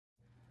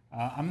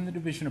I'm in the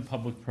Division of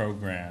Public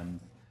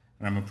Programs,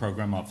 and I'm a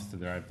program officer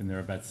there. I've been there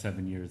about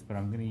 7 years, but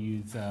I'm going to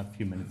use a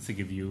few minutes to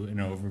give you an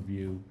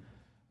overview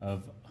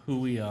of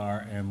who we are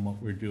and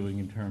what we're doing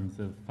in terms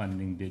of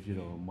funding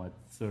digital and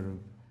what's sort of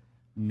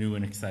new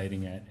and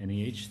exciting at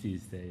NEH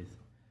these days.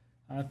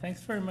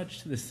 Thanks very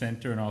much to the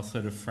center and also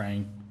to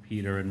Frank,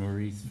 Peter, and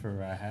Maurice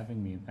for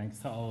having me. And thanks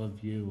to all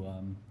of you.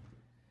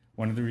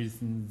 One of the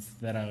reasons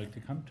that I like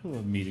to come to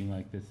a meeting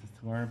like this is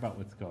to learn about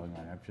what's going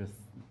on. I've just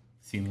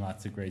seen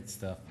lots of great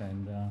stuff,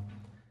 and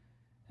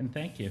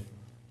thank you.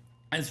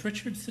 As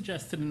Richard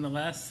suggested in the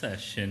last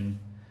session,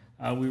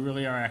 we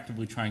really are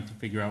actively trying to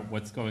figure out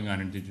what's going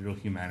on in digital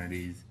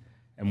humanities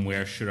and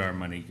where should our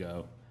money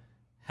go.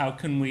 How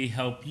can we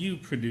help you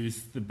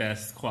produce the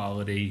best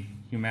quality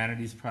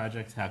humanities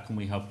projects? How can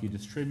we help you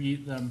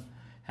distribute them?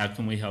 How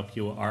can we help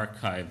you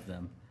archive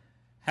them?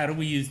 How do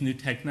we use new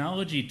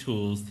technology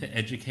tools to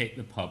educate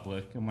the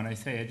public? And when I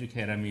say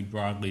educate, I mean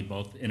broadly,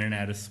 both in and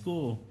out of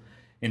school,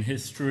 in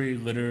history,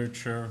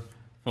 literature,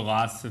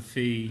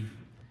 philosophy,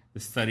 the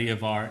study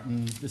of art,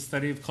 and the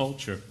study of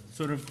culture.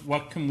 Sort of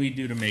what can we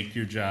do to make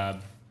your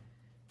job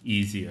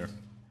easier?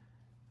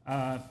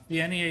 The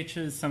NEH,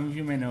 as some of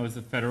you may know, is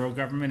a federal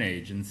government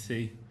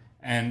agency,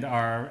 and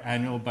our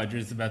annual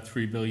budget is about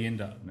 $3 billion.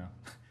 No,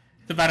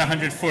 it's about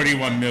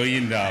 $141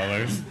 million.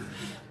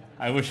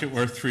 I wish it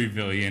were $3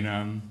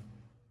 billion.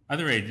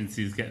 Other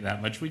agencies get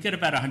that much. We get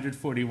about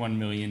 $141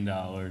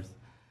 million,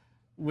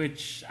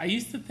 which I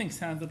used to think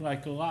sounded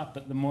like a lot,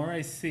 but the more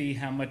I see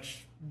how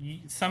much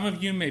some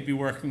of you may be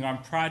working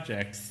on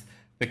projects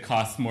that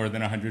cost more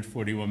than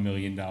 $141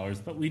 million,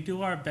 but we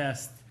do our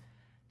best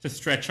to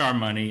stretch our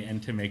money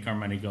and to make our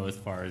money go as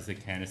far as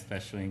it can,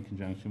 especially in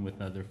conjunction with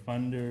other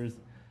funders,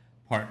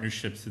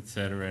 partnerships, et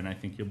cetera, and I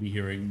think you'll be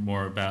hearing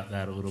more about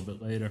that a little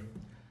bit later.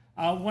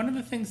 One of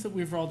the things that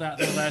we've rolled out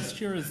in the last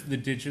year is the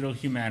Digital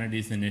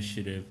Humanities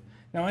Initiative.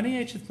 Now,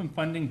 NEH has been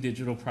funding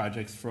digital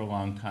projects for a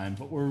long time,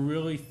 but we're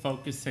really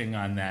focusing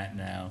on that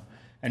now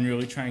and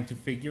really trying to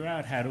figure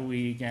out how do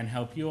we, again,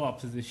 help you all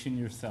position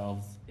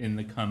yourselves in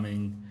the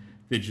coming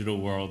digital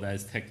world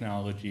as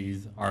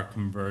technologies are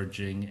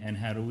converging, and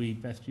how do we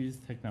best use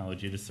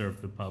technology to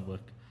serve the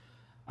public.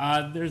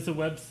 There's a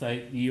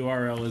website, the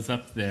URL is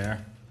up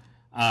there,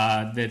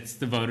 that's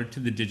devoted to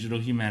the Digital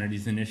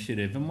Humanities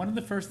Initiative. And one of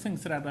the first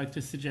things that I'd like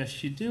to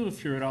suggest you do,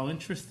 if you're at all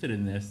interested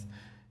in this,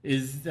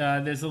 is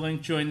there's a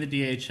link, join the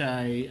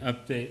DHI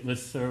update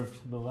listserv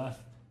to the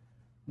left.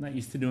 I'm not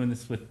used to doing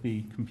this with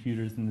the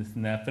computers and this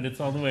and that, but it's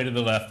all the way to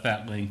the left,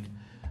 that link.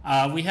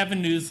 We have a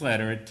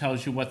newsletter. It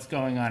tells you what's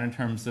going on in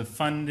terms of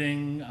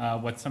funding,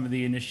 what some of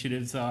the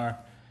initiatives are,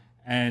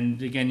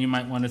 and again, you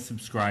might want to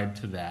subscribe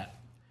to that.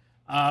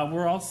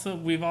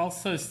 We've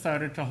also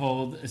started to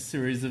hold a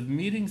series of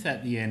meetings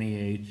at the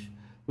NEH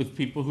with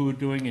people who are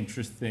doing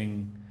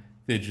interesting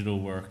digital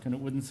work, and it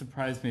wouldn't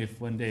surprise me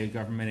if one day a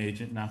government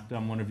agent knocked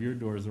on one of your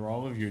doors or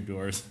all of your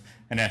doors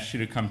and asked you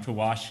to come to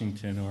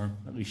Washington, or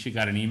at least you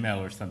got an email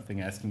or something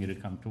asking you to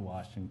come to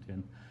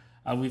Washington.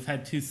 We've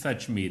had two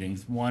such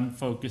meetings, one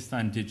focused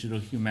on digital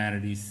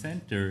humanities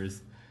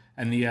centers,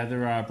 and the other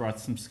brought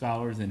some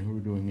scholars in who were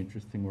doing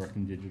interesting work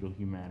in digital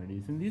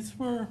humanities. And these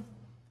were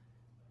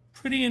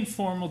pretty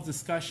informal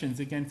discussions,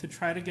 again, to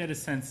try to get a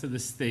sense of the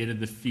state of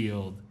the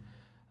field.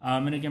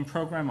 And again,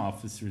 program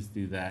officers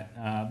do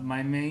that.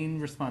 My main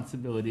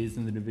responsibility is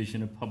in the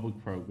Division of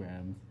Public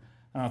Programs.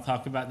 And I'll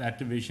talk about that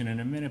division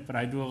in a minute, but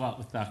I do a lot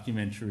with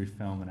documentary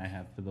film, and I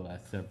have for the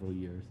last several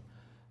years.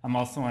 I'm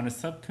also on a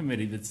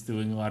subcommittee that's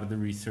doing a lot of the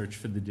research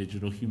for the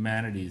Digital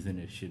Humanities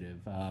Initiative.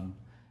 And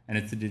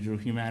it's the Digital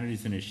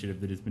Humanities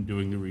Initiative that has been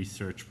doing the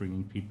research,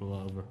 bringing people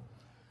over.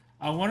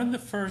 One of the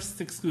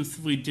first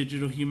exclusively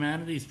digital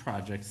humanities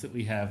projects that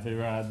we have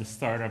are the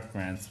startup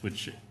grants,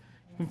 which you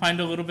can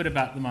find a little bit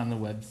about them on the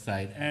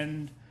website.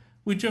 And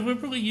we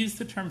deliberately use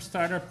the term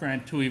startup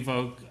grant to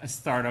evoke a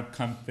startup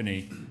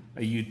company,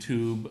 a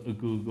YouTube, a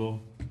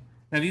Google.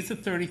 Now, these are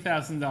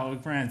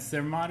 $30,000 grants.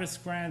 They're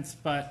modest grants,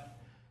 but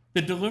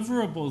the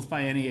deliverables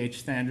by NEH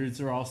standards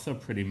are also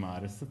pretty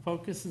modest. The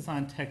focus is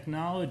on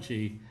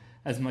technology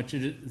as much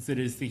as it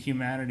is the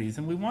humanities.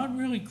 And we want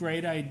really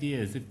great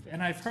ideas.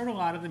 And I've heard a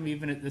lot of them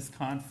even at this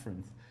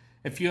conference.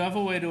 If you have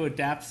a way to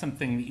adapt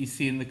something that you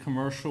see in the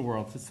commercial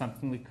world to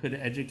something that could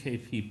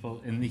educate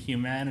people in the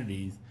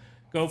humanities,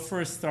 go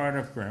for a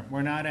startup grant.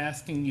 We're not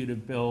asking you to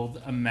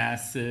build a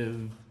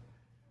massive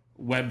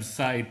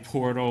website,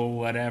 portal,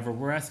 whatever.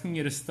 We're asking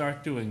you to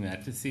start doing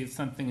that to see if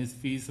something is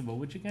feasible,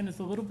 which again is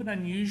a little bit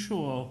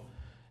unusual,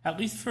 at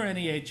least for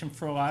NEH and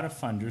for a lot of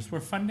funders.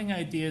 We're funding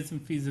ideas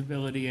and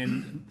feasibility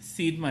and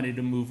seed money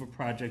to move a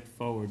project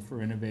forward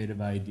for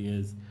innovative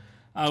ideas.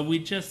 We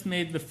just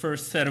made the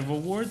first set of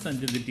awards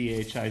under the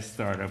DHI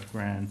startup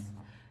grants.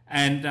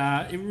 And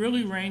it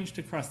really ranged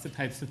across the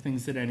types of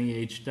things that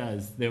NEH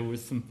does. There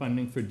was some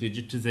funding for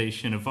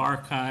digitization of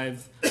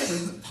archives,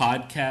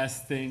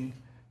 podcasting,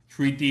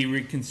 3D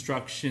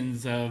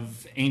reconstructions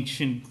of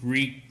ancient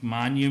Greek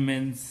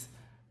monuments,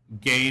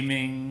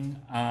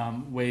 gaming,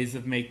 ways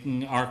of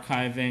making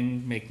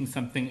archiving, making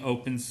something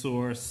open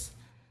source,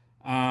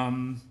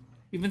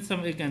 even some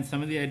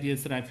of the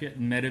ideas that I've hit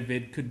in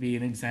MetaVid could be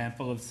an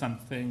example of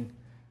something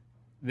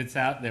that's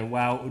out there.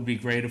 Wow, it would be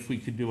great if we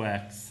could do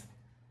X.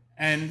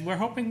 And we're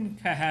hoping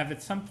to have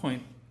at some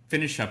point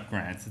finish up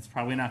grants. It's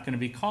probably not going to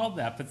be called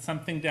that, but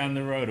something down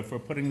the road. If we're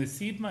putting the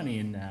seed money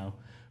in now,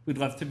 we'd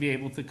love to be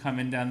able to come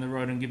in down the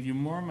road and give you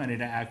more money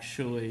to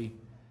actually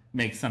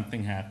make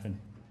something happen.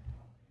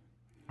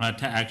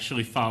 To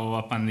actually follow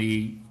up on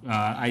the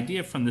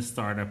idea from the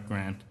startup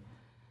grant.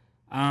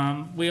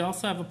 We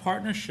also have a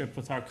partnership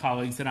with our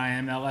colleagues at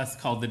IMLS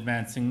called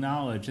Advancing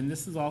Knowledge, and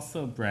this is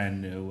also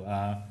brand new.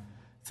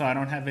 So I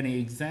don't have any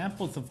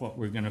examples of what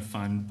we're going to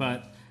fund,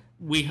 but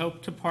we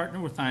hope to partner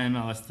with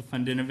IMLS to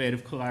fund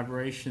innovative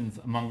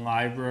collaborations among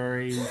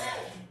libraries,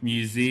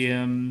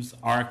 museums,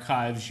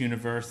 archives,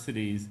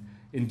 universities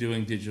in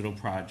doing digital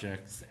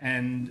projects.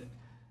 And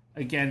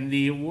again,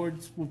 the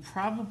awards will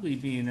probably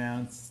be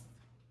announced,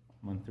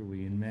 what month are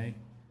we in, May?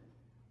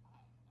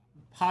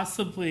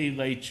 Possibly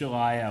late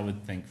July, I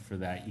would think, for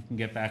that. You can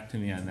get back to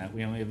me on that.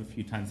 We only have a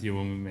few times a year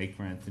when we make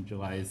grants, and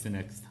July is the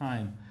next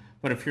time.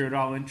 But if you're at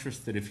all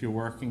interested, if you're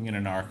working in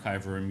an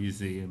archive or a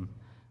museum,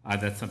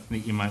 that's something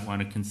that you might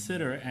want to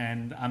consider.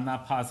 And I'm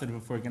not positive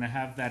if we're going to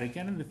have that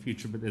again in the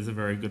future, but there's a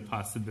very good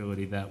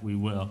possibility that we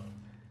will.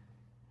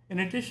 In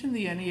addition,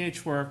 the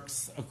NEH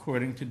works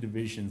according to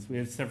divisions. We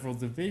have several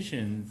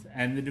divisions,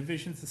 and the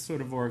divisions are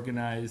sort of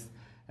organized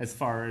as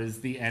far as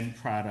the end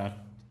product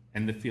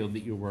and the field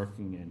that you're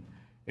working in.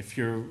 If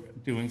you're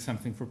doing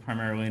something for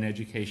primarily an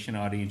education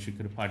audience, you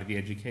could apply to the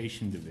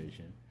education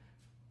division.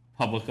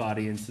 Public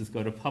audiences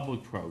go to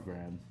public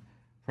programs.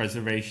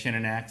 Preservation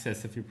and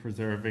access, if you're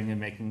preserving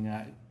and making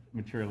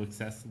material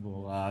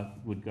accessible,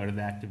 would go to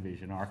that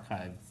division.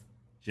 Archives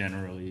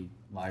generally,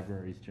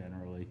 libraries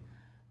generally,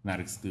 not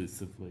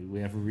exclusively. We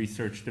have a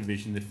research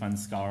division that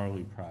funds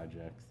scholarly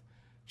projects.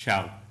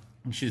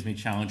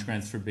 Challenge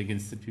grants for big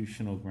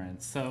institutional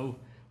grants. So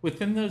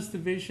within those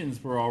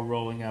divisions, we're all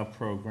rolling out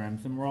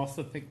programs, and we're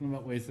also thinking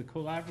about ways of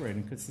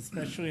collaborating, because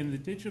especially in the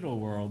digital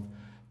world,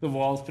 the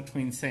walls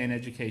between, say, an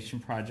education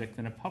project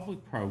and a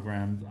public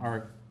program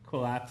are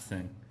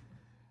collapsing.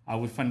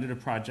 We funded a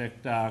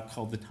project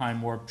called the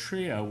Time Warp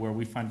Trio, where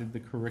we funded the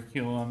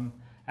curriculum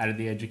out of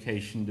the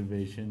education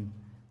division,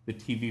 the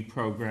TV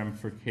program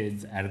for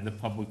kids out of the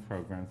public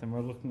programs, and we're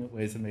looking at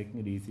ways of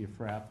making it easier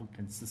for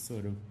applicants to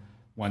sort of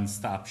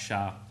one-stop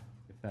shop,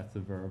 if that's a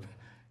verb,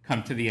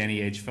 come to the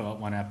NEH, fill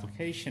out one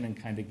application,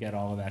 and kind of get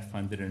all of that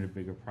funded in a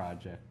bigger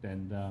project.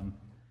 And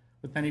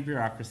with any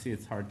bureaucracy,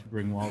 it's hard to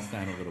bring walls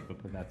down a little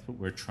bit, but that's what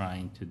we're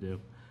trying to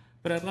do.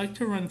 But I'd like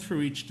to run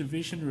through each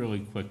division really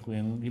quickly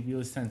and give you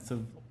a sense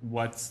of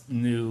what's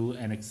new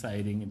and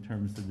exciting in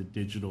terms of the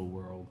digital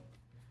world.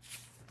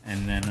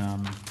 And then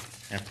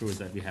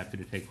afterwards, I'd be happy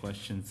to take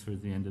questions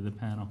towards the end of the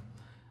panel.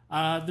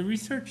 The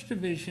research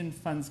division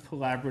funds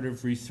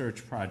collaborative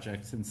research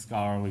projects and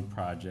scholarly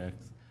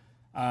projects.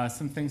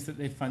 Some things that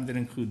they funded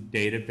include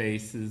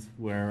databases,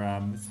 where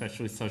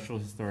especially social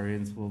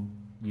historians will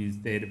use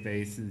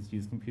databases,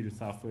 use computer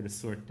software to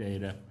sort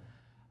data,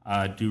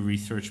 do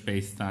research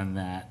based on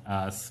that.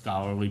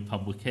 Scholarly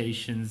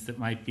publications that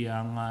might be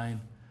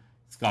online,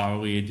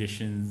 scholarly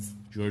editions,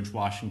 George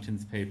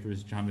Washington's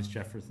papers, Thomas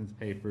Jefferson's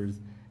papers,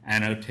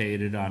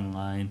 annotated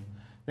online.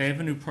 They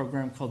have a new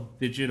program called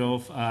Digital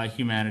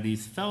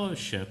Humanities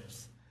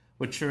Fellowships,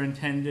 which are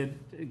intended,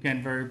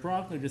 again, very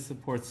broadly to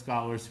support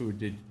scholars who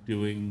are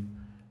doing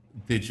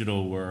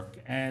digital work.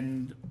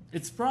 And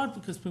it's broad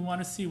because we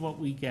want to see what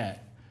we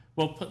get.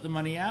 We'll put the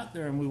money out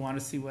there and we want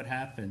to see what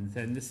happens.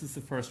 And this is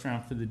the first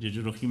round for the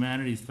Digital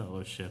Humanities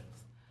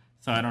Fellowships.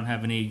 So I don't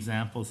have any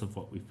examples of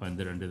what we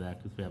funded under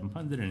that because we haven't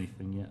funded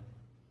anything yet.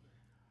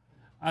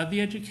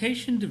 The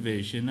Education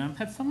Division,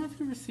 have some of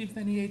you received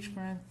NEH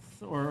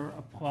grants or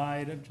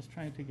applied? I'm just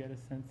trying to get a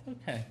sense.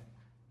 Okay.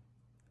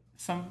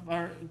 Some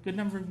are a good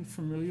number of you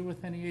familiar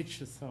with NEH,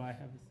 just so I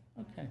have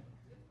okay.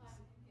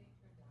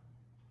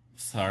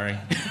 Sorry.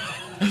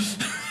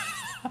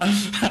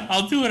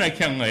 I'll do what I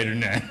can later,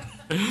 Ned.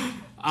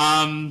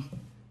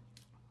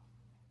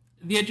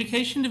 The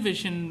Education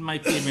Division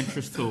might be of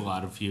interest to a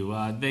lot of you.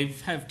 They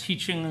have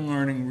teaching and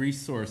learning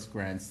resource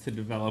grants to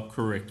develop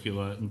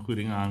curricula,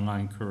 including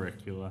online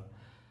curricula,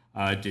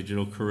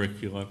 digital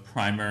curricula,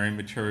 primary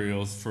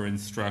materials for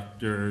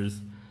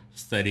instructors,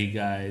 study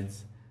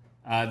guides.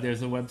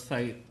 There's a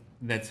website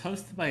that's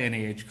hosted by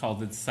NEH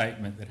called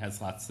Incitement that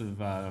has lots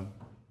of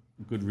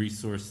good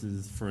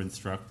resources for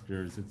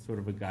instructors. It's sort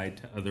of a guide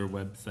to other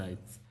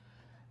websites.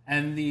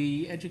 And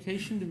the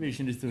Education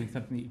Division is doing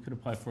something that you could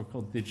apply for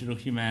called Digital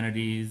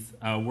Humanities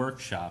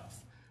Workshops,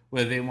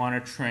 where they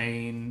want to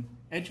train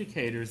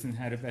educators in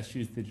how to best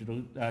use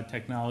digital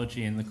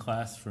technology in the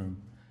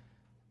classroom.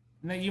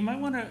 Now, you might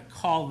want to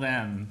call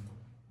them.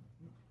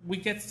 We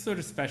get sort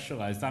of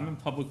specialized. I'm in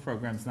public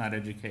programs, not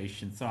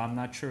education, so I'm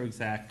not sure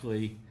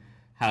exactly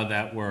how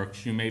that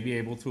works. You may be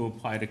able to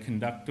apply to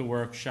conduct a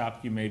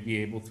workshop. You may be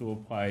able to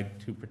apply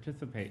to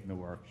participate in a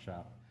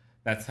workshop.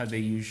 That's how they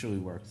usually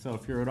work. So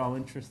if you're at all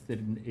interested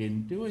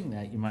in doing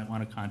that, you might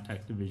want to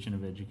contact Division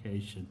of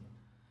Education.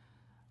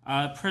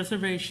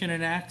 Preservation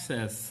and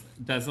Access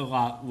does a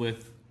lot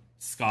with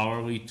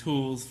scholarly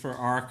tools for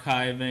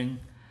archiving,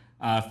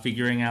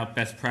 figuring out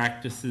best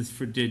practices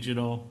for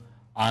digital,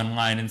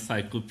 online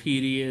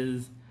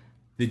encyclopedias,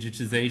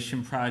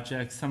 digitization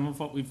projects, some of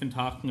what we've been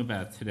talking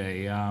about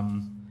today.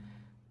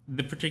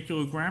 The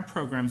particular grant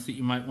programs that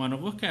you might want to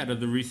look at are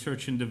the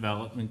research and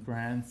development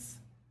grants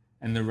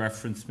and the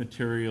reference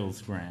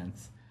materials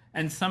grants.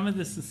 And some of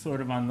this is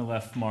sort of on the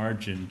left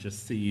margin,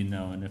 just so you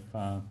know. And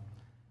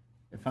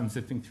if I'm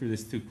zipping through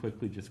this too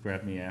quickly, just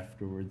grab me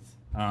afterwards.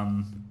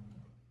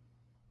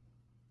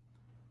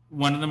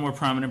 One of the more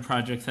prominent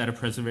projects out of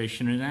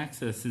Preservation and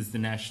Access is the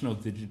National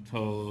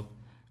Digital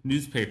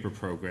Newspaper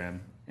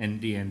Program,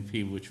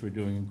 NDNP, which we're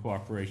doing in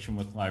cooperation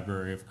with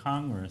Library of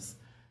Congress.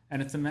 And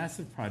it's a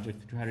massive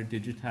project to try to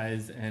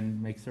digitize and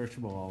make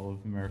searchable all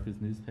of America's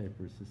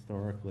newspapers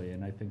historically.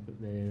 And I think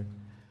that they're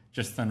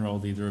just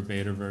unrolled either a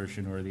beta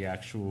version or the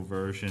actual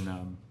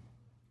version.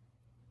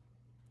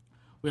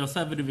 We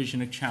also have a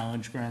division of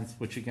challenge grants,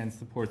 which again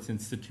supports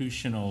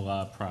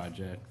institutional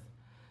projects.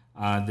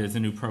 There's a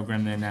new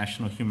program there,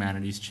 National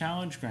Humanities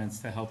Challenge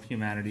Grants, to help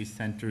humanities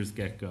centers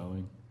get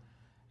going.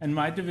 And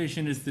my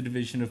division is the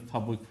division of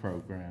public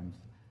programs.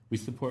 We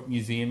support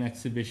museum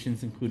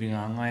exhibitions, including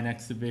online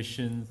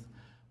exhibitions.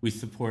 We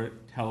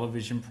support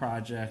television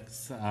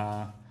projects.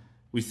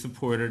 We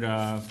supported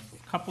a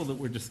couple that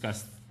were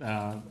discussed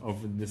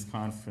over this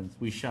conference.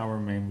 We Shall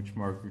Remain, which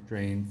Margaret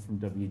Drain from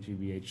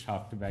WGBH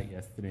talked about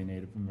yesterday,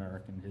 Native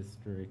American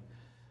history.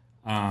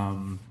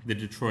 The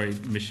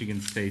Detroit,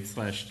 Michigan State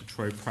 /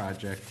 Detroit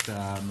Project,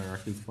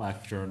 America's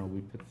Black Journal,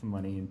 we put some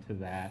money into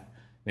that,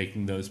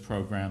 making those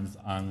programs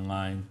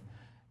online.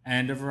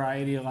 And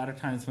a lot of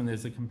times when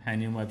there's a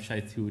companion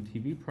website to a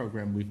TV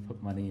program, we've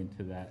put money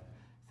into that.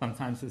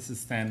 Sometimes this is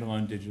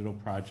standalone digital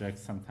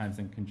projects, sometimes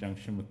in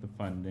conjunction with the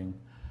funding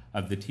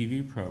of the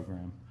TV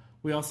program.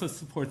 We also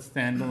support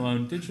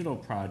standalone digital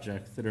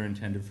projects that are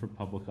intended for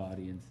public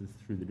audiences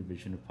through the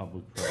Division of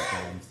Public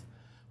Programs.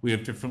 We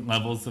have different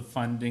levels of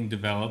funding,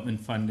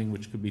 development funding,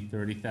 which could be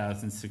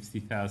 $30,000,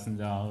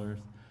 $60,000,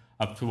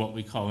 up to what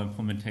we call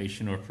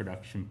implementation or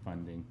production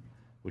funding,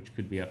 which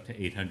could be up to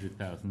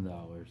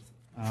 $800,000.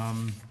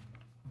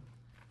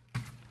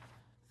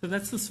 So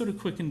that's the sort of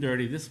quick and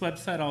dirty. This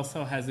website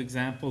also has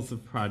examples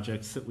of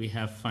projects that we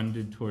have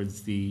funded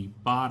towards the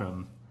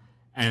bottom,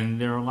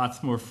 and there are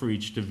lots more for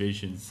each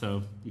division.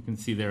 So you can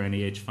see their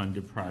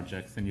NEH-funded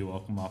projects, and you're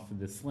welcome off of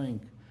this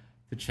link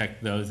to check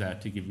those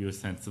out to give you a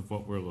sense of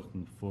what we're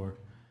looking for.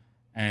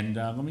 And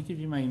let me give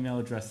you my email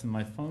address and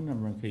my phone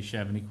number in case you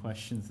have any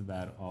questions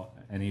about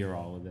any or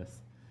all of this.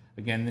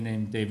 Again, the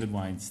name David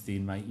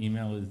Weinstein. My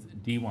email is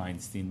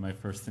dweinstein, my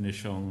first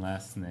initial and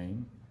last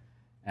name,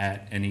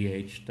 at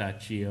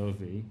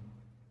neh.gov.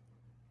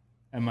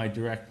 And my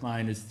direct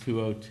line is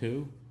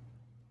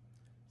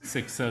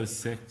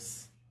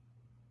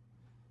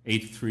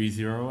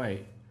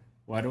 202-606-8308.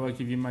 Why do I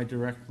give you my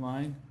direct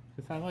line?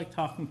 Because I like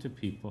talking to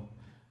people.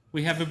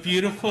 We have a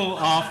beautiful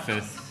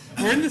office.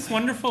 We're in this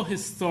wonderful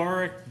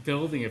historic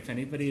building, if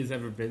anybody has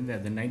ever been there,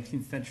 the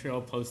 19th century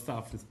old post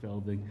office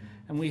building.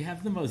 And we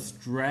have the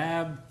most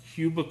drab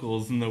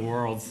cubicles in the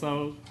world.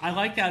 So I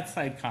like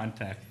outside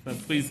contact, but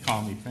please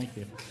call me. Thank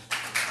you.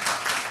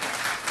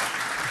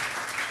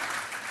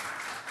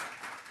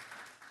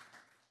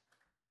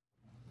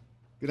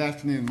 Good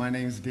afternoon. My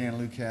name is Dan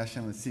Lukash.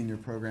 I'm a senior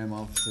program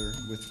officer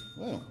with,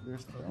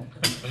 there's Carol.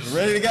 We're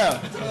ready to go.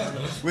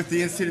 With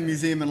the Institute of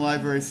Museum and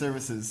Library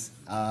Services.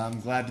 I'm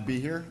glad to be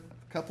here.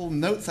 A couple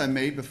notes I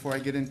made before I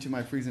get into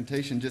my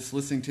presentation, just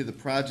listening to the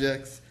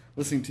projects,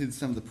 listening to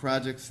some of the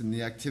projects and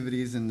the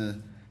activities and the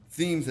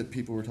themes that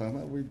people were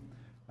talking about.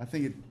 I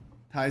think it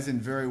ties in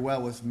very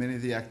well with many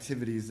of the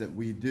activities that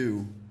we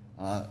do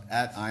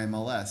at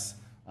IMLS.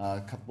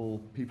 A couple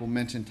people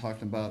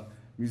talking about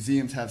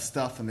museums have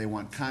stuff and they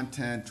want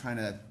content, trying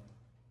to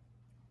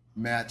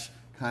match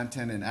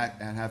content and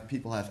have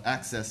people have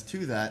access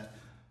to that.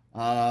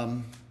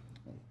 I'll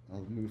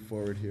move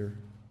forward here.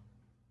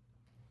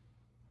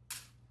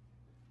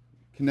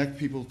 Connect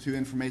people to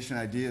information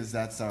ideas,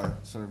 that's our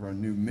sort of our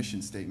new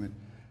mission statement.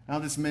 And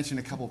I'll just mention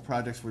a couple of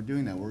projects we're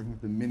doing now. We're working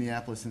with the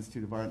Minneapolis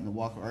Institute of Art and the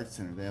Walker Art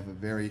Center. They have a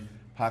very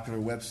popular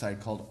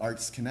website called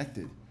Arts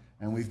Connected.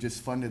 And we've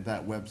just funded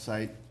that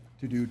website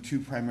to do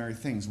two primary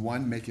things.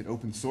 One, make it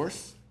open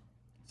source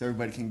so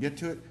everybody can get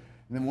to it.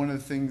 And then one of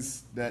the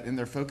things that in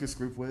their focus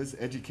group was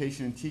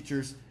education and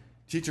teachers.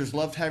 Teachers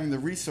loved having the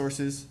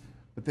resources,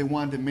 but they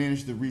wanted to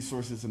manage the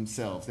resources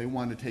themselves. They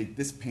wanted to take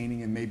this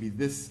painting and maybe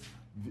this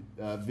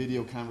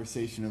video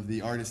conversation of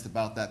the artist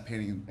about that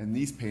painting and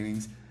these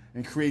paintings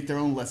and create their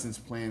own lessons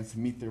plans to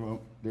meet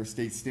their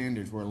state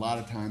standards, where a lot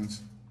of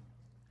times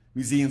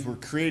museums were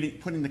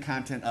putting the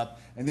content up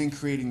and then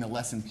creating the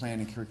lesson plan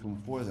and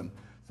curriculum for them.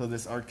 So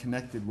this Art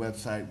Connected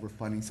website we're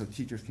funding so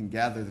teachers can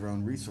gather their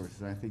own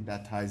resources. And I think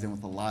that ties in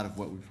with a lot of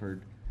what we've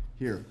heard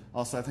here.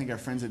 Also, I think our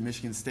friends at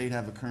Michigan State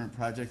have a current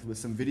project with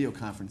some video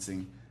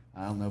conferencing.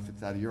 I don't know if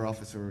it's out of your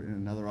office or in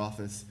another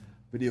office.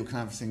 Video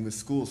conferencing with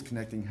schools,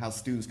 connecting how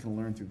students can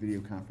learn through video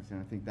conferencing.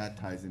 I think that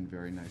ties in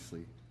very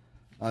nicely.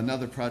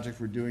 Another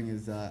project we're doing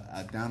is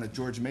down at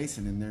George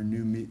Mason in their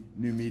new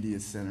media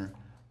center.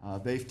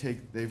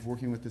 They've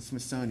working with the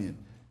Smithsonian,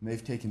 and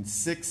they've taken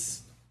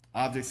 6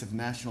 objects of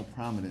national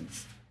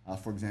prominence.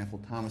 For example,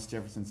 Thomas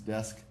Jefferson's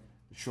desk,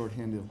 the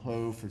short-handled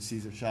hoe for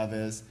Cesar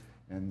Chavez,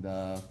 and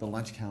the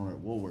lunch counter at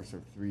Woolworths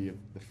are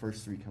the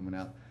first 3 coming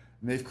out.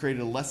 And they've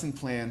created a lesson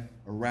plan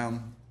around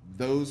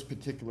those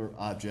particular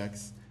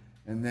objects,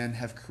 and then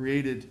have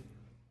created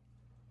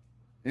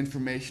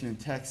information and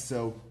text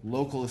so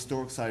local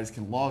historical societies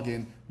can log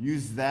in,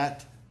 use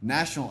that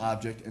national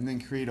object, and then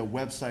create a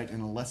website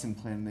and a lesson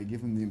plan. And they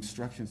give them the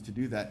instructions to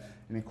do that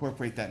and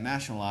incorporate that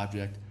national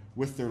object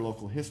with their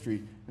local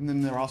history. And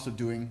then they're also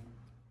doing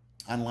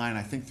online,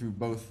 I think through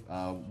both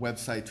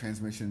website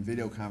transmission and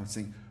video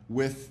conferencing,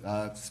 with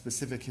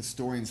specific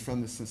historians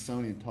from the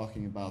Smithsonian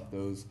talking about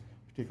those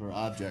particular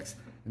objects.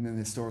 And then the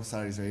historical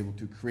societies are able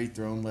to create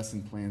their own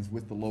lesson plans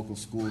with the local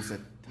schools that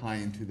tie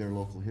into their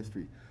local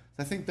history.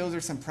 So I think those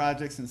are some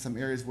projects and some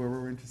areas where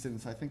we're interested in.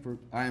 So I think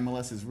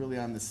IMLS is really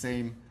on the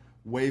same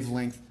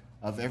wavelength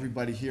of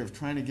everybody here of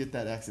trying to get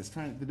that access.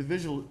 The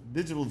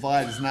digital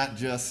divide is not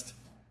just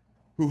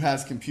who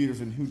has computers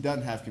and who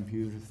doesn't have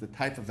computers. It's the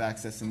type of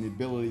access and the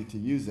ability to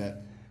use that.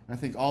 And I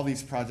think all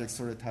these projects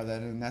sort of tie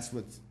that in, and that's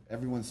what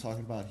everyone's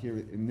talking about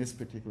here in this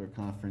particular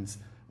conference,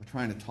 of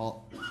trying to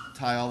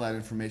tie all that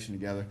information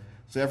together.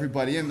 So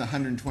everybody in the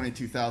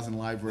 122,000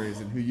 libraries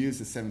and who use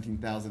the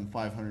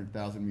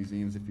 17,500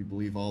 museums, if you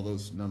believe all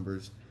those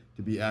numbers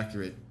to be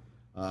accurate,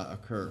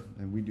 occur.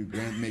 And we do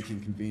grant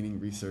making, convening,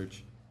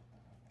 research.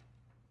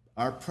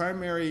 Our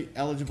primary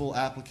eligible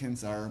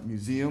applicants are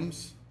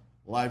museums,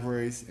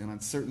 libraries, and on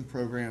certain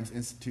programs,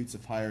 institutes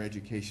of higher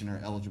education are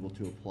eligible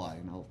to apply,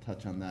 and I'll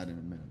touch on that in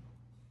a minute.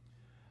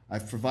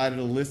 I've provided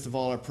a list of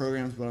all our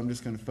programs, but I'm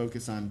just going to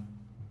focus on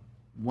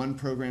one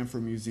program for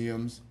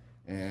museums,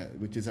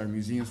 which is our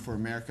Museums for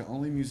America.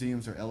 Only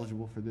museums are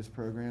eligible for this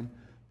program,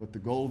 but the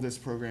goal of this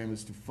program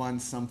is to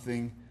fund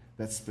something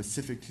that's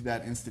specific to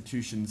that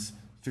institution's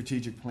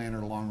strategic plan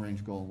or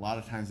long-range goal. A lot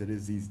of times it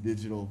is these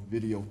digital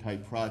video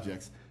type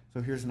projects.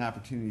 So here's an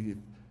opportunity. If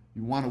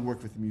you want to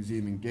work with the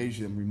museum, engage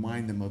them,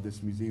 remind them of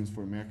this Museums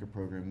for America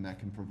program, and that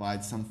can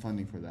provide some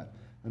funding for that.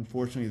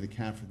 Unfortunately, the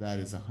cap for that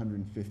is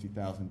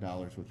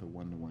 $150,000 with a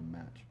one-to-one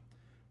match.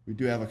 We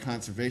do have a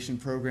conservation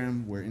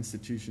program where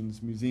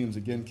institutions, museums,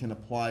 again, can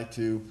apply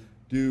to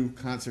do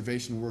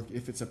conservation work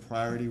if it's a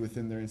priority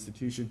within their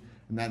institution,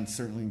 and that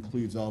certainly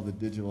includes all the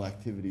digital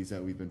activities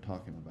that we've been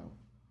talking about.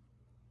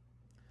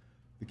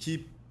 The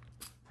key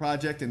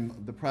project and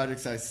the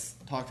projects I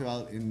talked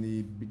about in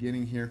the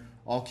beginning here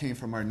all came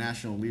from our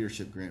National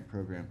Leadership Grant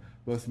Program.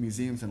 Both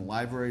museums and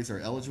libraries are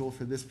eligible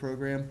for this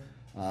program.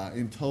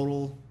 In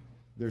total,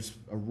 there's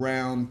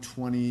around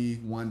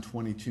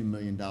 $22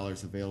 million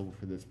available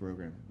for this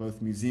program.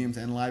 Both museums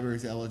and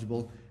libraries are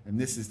eligible, and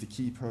this is the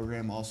key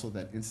program also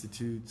that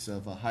institutes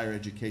of higher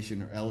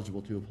education are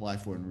eligible to apply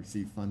for and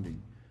receive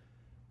funding.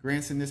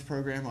 Grants in this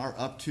program are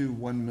up to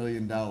 $1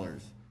 million.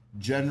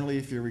 Generally,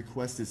 if your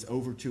request is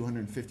over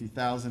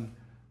 $250,000,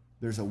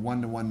 there's a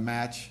one-to-one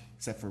match,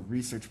 except for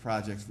research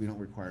projects, we don't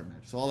require a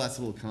match. So all that's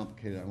a little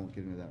complicated, I won't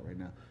get into that right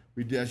now.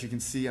 We do, as you can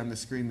see on the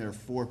screen, there are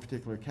 4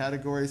 particular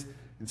categories,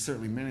 and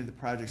certainly many of the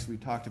projects we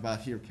talked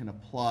about here can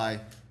apply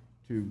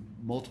to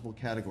multiple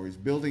categories.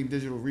 Building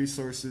digital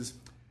resources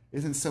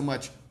isn't so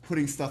much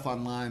putting stuff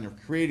online or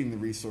creating the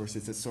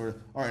resources. It's sort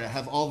of, all right, I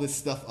have all this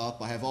stuff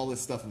up, I have all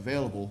this stuff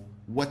available,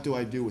 what do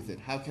I do with it?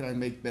 How can I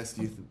make best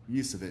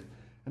use of it?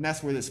 And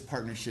that's where this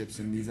partnerships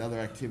and these other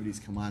activities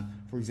come on.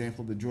 For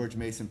example, the George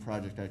Mason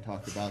project I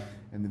talked about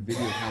and the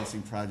video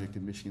counseling project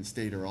in Michigan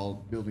State are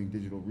all building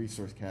digital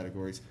resource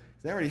categories.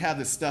 They already have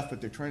this stuff, but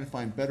they're trying to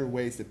find better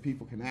ways that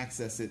people can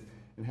access it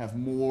and have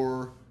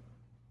more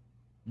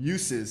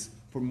uses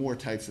for more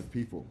types of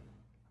people.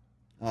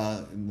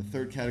 In the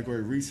third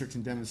category, research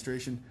and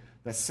demonstration,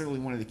 that's certainly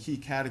one of the key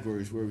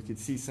categories where we could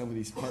see some of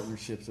these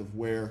partnerships of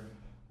where,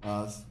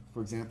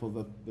 for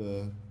example,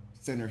 the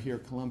center here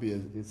at Columbia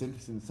is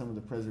interested in some of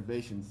the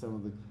preservation, some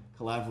of the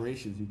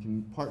collaborations. You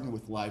can partner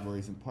with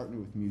libraries and partner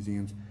with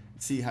museums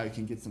and see how you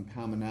can get some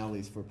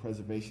commonalities for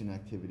preservation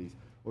activities,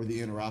 or the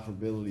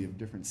interoperability of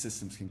different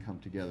systems can come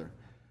together.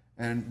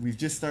 And we've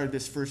just started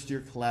this first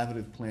year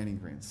collaborative planning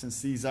grants.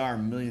 Since these are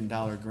 $1 million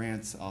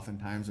grants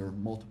oftentimes, or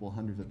multiple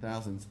hundreds of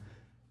thousands,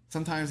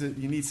 sometimes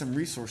you need some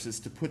resources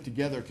to put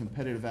together a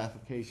competitive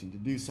application, to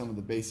do some of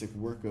the basic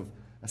work of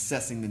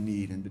assessing the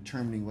need and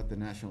determining what the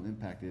national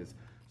impact is.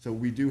 So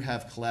we do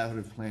have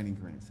collaborative planning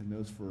grants, and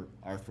those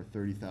are for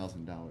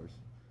 $30,000.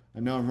 I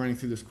know I'm running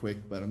through this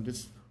quick, but I'm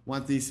just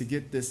want these to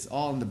get this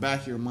all in the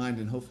back of your mind,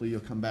 and hopefully you'll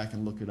come back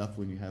and look it up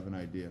when you have an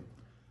idea.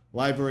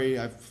 Library,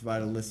 I've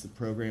provided a list of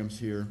programs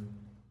here.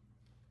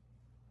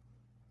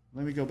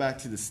 Let me go back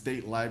to the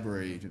state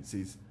library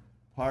agencies.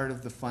 Part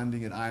of the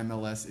funding at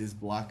IMLS is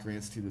block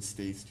grants to the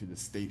states, to the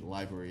state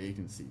library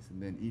agencies,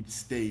 and then each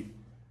state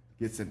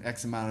gets an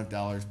X amount of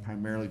dollars,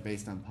 primarily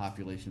based on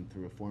population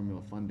through a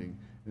formula funding.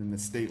 And the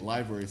state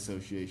library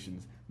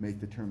associations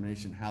make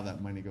determination how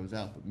that money goes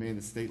out. But many of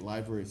the state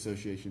library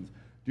associations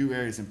do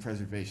areas in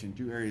preservation,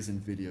 do areas in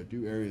video,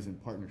 do areas in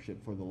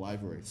partnership for the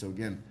library. So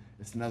again,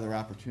 it's another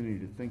opportunity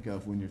to think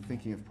of when you're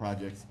thinking of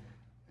projects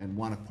and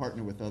want to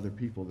partner with other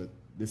people, that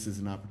this is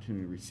an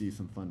opportunity to receive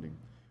some funding.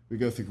 We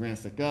go through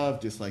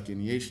grants.gov just like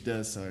NEH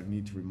does, so I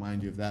need to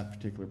remind you of that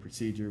particular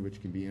procedure,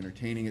 which can be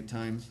entertaining at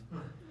times.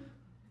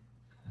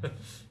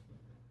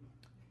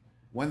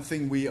 One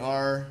thing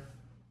our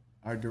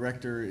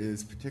director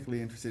is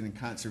particularly interested in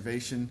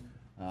conservation.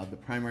 The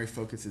primary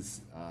focus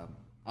is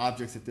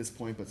objects at this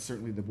point, but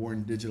certainly the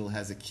Born Digital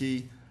has a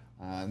key.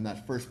 In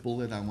that first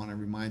bullet, I want to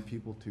remind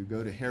people to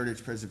go to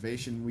heritage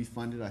preservation. We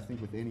funded, I think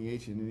with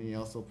NEH, and NEH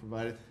also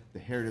provided the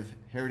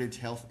Heritage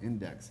Health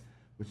Index,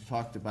 which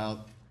talked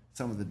about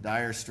some of the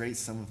dire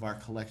straits some of our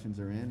collections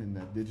are in, and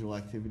that digital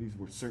activities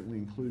were certainly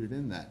included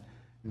in that.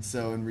 And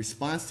so in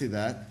response to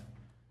that,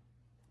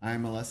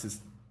 IMLS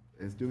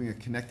is doing a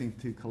Connecting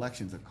to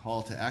Collections, a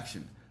call to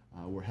action.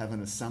 We're having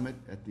a summit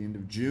at the end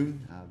of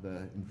June.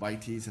 The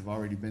invitees have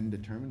already been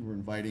determined. We're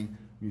inviting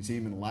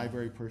museum and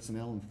library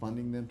personnel and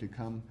funding them to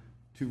come,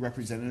 to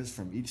representatives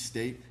from each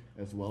state,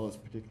 as well as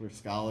particular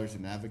scholars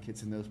and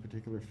advocates in those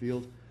particular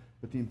fields.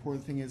 But the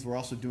important thing is we're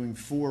also doing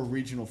 4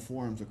 regional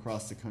forums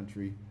across the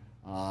country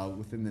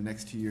within the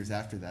next 2 years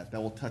after that.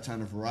 That will touch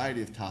on a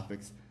variety of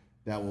topics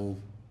that will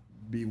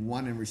be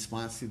one in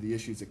response to the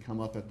issues that come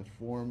up at the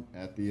forum,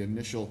 at the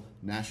initial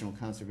National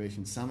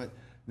Conservation Summit,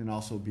 then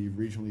also be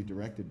regionally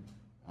directed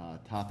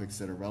topics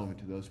that are relevant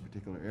to those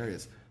particular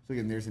areas. So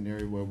again, there's an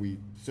area where we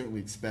certainly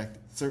expect,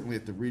 certainly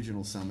at the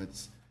regional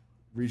summits,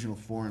 regional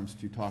forums,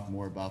 to talk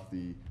more about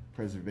the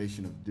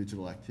preservation of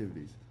digital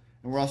activities.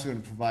 And we're also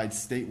going to provide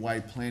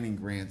statewide planning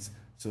grants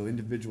so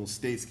individual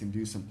states can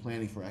do some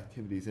planning for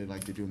activities they'd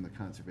like to do in the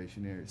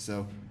conservation area.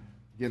 So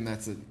again,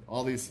 that's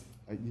all these,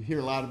 you hear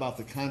a lot about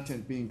the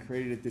content being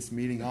created at this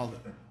meeting,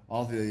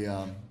 all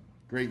the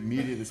great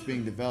media that's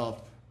being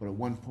developed, but at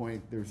one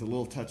point there was a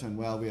little touch on,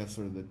 well, we have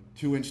sort of the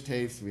 2-inch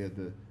tapes, we have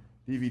the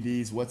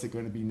DVDs, what's it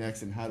going to be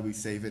next, and how do we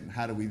save it, and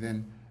how do we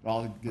then, it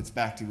all gets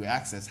back to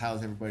access. How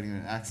is everybody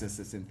going to access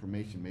this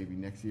information maybe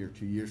next year,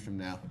 2 years from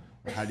now,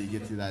 or how do you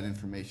get to that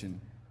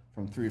information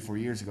from 3 or 4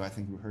 years ago? I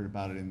think we heard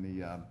about it in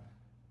the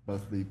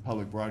both the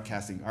Public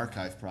Broadcasting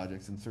Archive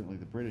projects and certainly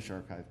the British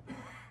Archive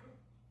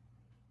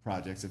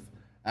projects of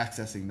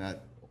accessing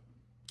that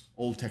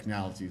old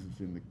technologies has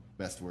been the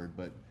best word,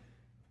 but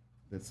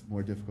that's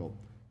more difficult.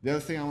 The other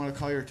thing I want to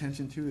call your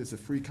attention to is a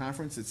free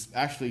conference. It's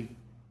actually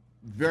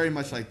very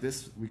much like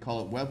this. We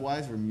call it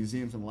WebWise, where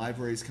museums and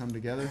libraries come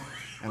together,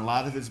 and a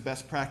lot of it's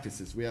best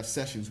practices. We have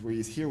sessions where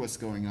you hear what's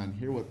going on,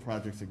 hear what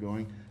projects are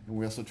going, and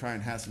we also try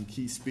and have some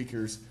key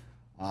speakers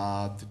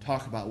to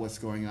talk about what's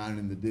going on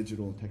in the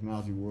digital and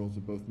technology worlds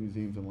of both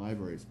museums and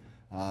libraries.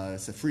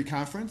 It's a free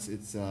conference.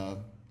 It's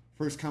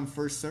first come,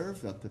 first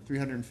served, up to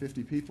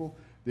 350 people.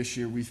 This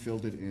year we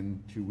filled it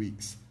in 2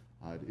 weeks.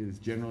 It is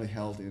generally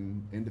held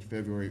in end of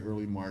February,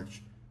 early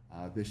March.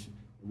 It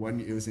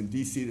was in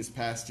DC this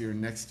past year.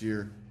 Next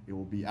year it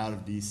will be out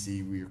of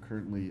DC. We are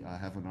currently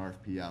have an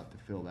RFP out to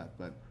fill that,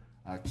 but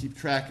keep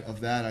track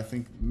of that. I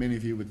think many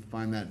of you would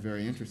find that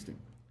very interesting.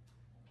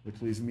 Which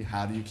leads me,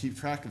 how do you keep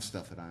track of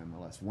stuff at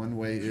IMLS? One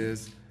way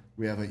is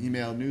we have an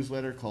email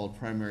newsletter called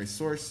Primary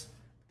Source.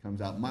 It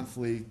comes out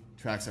monthly,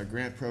 tracks our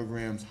grant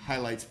programs,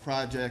 highlights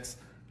projects,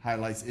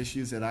 highlights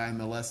issues at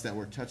IMLS that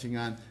we're touching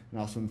on, and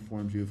also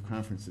informs you of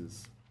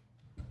conferences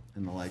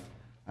and the like.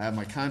 I have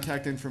my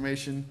contact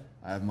information.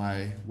 I have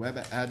my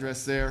web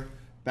address there.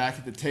 Back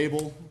at the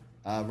table,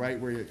 right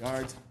where your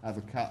cards, I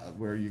have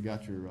where you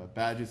got your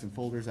badges and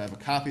folders. I have a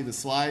copy of the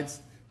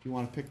slides if you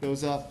want to pick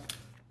those up.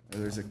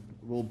 There's a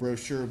little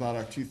brochure about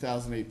our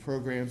 2008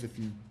 programs. If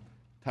you're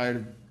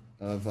tired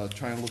of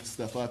trying to look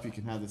stuff up, you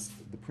can have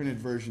the printed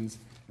versions,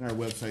 and our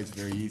website's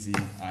very easy,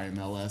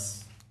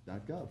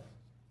 imls.gov.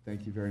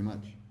 Thank you very much.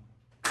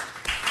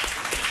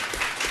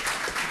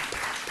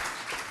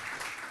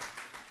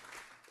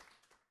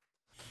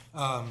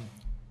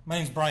 My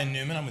name's Brian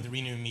Newman. I'm with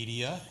Renew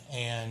Media,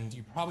 and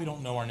you probably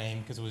don't know our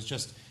name because it was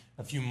just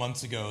a few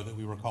months ago that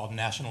we were called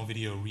National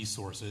Video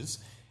Resources.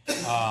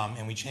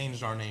 And we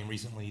changed our name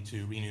recently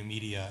to Renew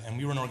Media, and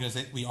we are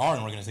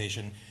an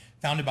organization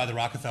founded by the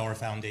Rockefeller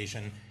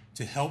Foundation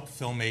to help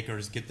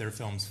filmmakers get their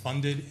films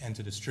funded and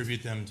to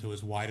distribute them to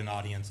as wide an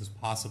audience as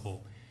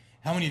possible.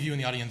 How many of you in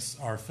the audience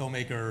are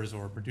filmmakers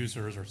or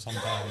producers or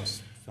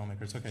sometimes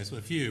filmmakers? Okay, so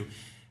a few.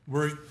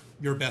 We're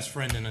your best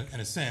friend in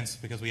a sense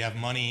because we have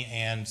money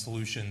and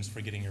solutions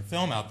for getting your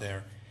film out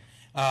there.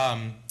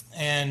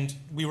 And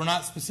we were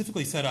not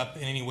specifically set up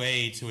in any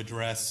way to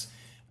address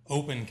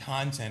open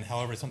content.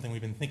 However, it's something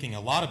we've been thinking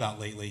a lot about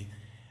lately.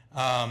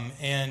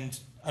 And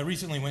I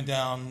recently went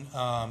down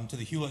to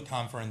the Hewlett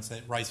Conference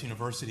at Rice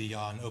University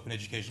on open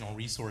educational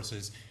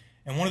resources.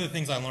 And one of the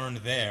things I learned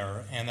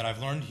there, and that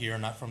I've learned here,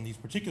 not from these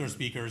particular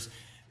speakers,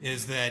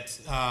 is that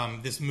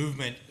this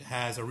movement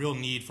has a real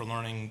need for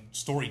learning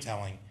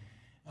storytelling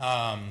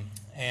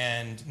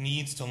and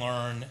needs to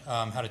learn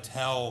how to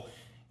tell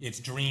its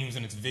dreams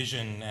and its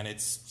vision and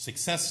its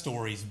success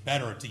stories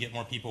better to get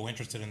more people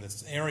interested in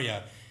this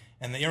area.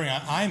 And the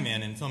area I'm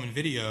in film and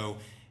video,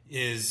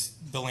 is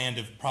the land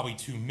of probably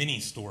too many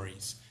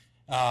stories,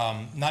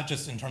 not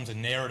just in terms of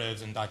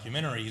narratives and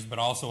documentaries, but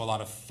also a lot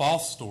of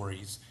false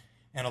stories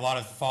and a lot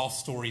of false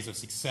stories of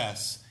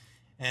success.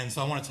 And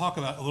so I want to talk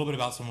about a little bit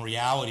about some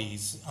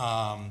realities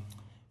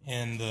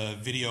in the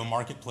video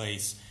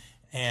marketplace,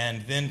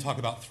 and then talk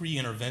about three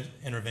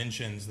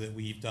interventions that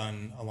we've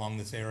done along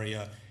this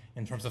area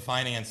in terms of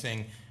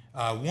financing,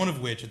 one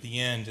of which at the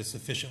end is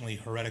sufficiently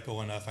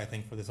heretical enough, I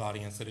think, for this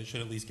audience that it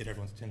should at least get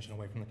everyone's attention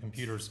away from the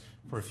computers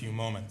for a few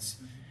moments.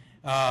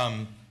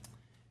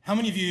 How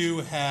many of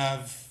you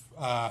have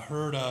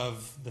heard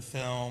of the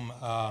film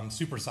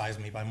Super Size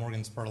Me by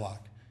Morgan Spurlock?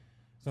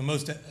 So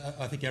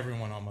I think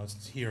everyone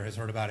almost here has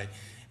heard about it.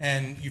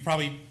 And you've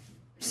probably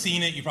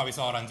seen it, you probably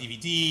saw it on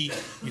DVD,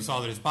 you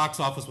saw that its box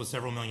office was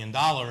several $1 million.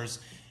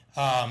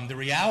 The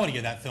reality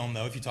of that film,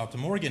 though, if you talk to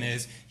Morgan,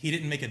 is he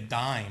didn't make a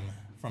dime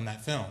from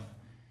that film.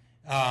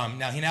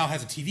 Now, he now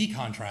has a TV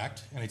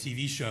contract and a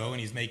TV show, and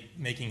he's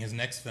making his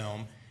next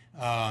film,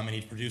 and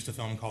he's produced a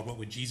film called What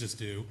Would Jesus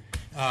Do?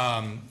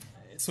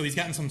 So he's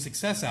gotten some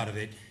success out of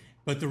it,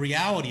 but the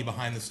reality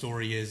behind the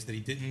story is that he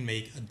didn't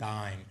make a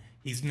dime.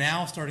 He's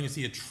now starting to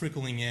see a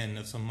trickling in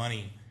of some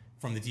money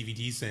from the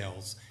DVD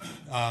sales.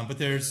 But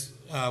there's,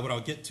 what I'll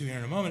get to here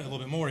in a moment a little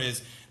bit more,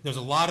 is there's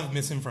a lot of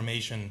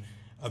misinformation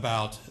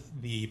about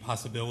the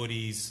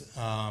possibilities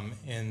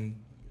in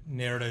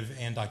narrative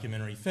and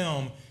documentary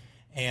film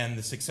and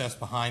the success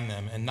behind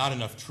them, and not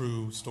enough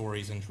true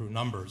stories and true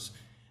numbers.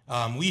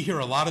 We hear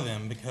a lot of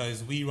them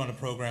because we run a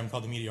program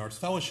called the Media Arts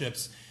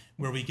Fellowships,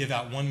 where we give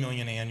out $1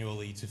 million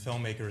annually to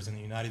filmmakers in the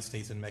United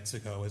States and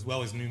Mexico, as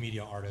well as new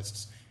media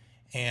artists.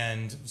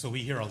 And so we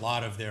hear a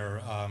lot of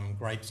their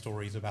gripe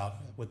stories about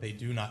what they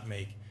do not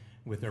make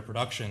with their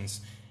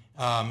productions.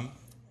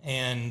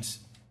 And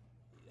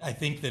I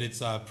think that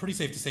it's pretty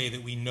safe to say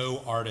that we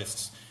know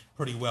artists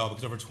pretty well,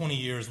 because over 20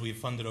 years we've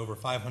funded over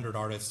 500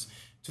 artists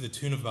to the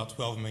tune of about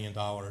 $12 million.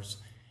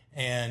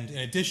 And in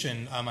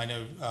addition, I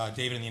know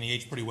David and the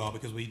NEH pretty well,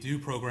 because we do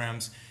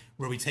programs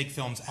where we take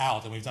films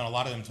out, and we've done a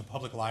lot of them to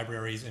public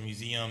libraries and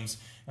museums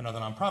and other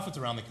nonprofits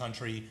around the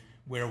country,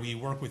 where we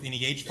work with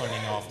NEH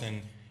funding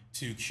often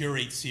to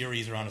curate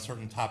series around a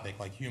certain topic,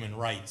 like human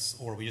rights,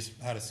 or we just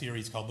had a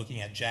series called Looking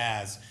at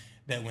Jazz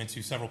that went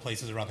to several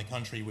places around the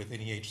country with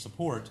NEH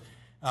support.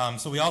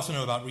 So we also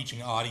know about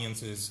reaching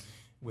audiences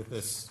with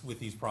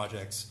these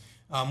projects.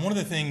 One of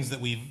the things that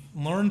we've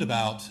learned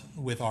about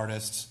with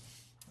artists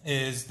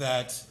is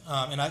that,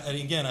 and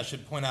again, I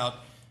should point out,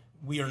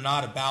 we are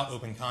not about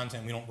open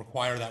content. We don't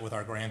require that with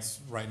our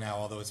grants right now,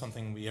 although it's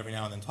something we every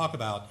now and then talk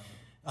about.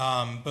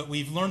 But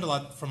we've learned a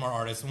lot from our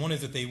artists, and one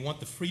is that they want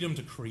the freedom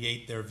to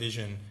create their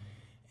vision.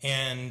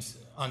 And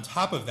on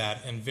top of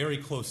that, and very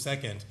close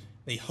second,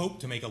 they hope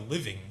to make a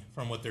living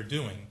from what they're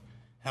doing.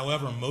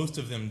 However, most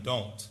of them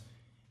don't.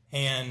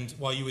 And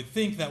while you would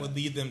think that would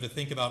lead them to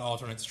think about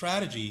alternate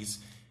strategies,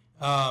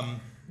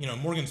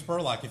 Morgan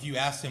Spurlock, if you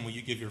asked him, will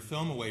you give your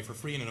film away for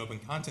free in an open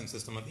content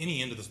system of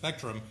any end of the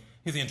spectrum,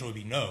 his answer would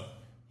be no.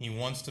 He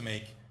wants to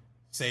make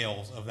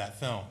sales of that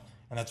film.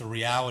 And that's a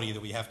reality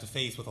that we have to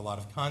face with a lot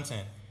of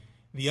content.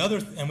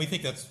 And we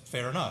think that's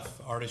fair enough.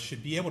 Artists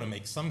should be able to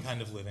make some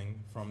kind of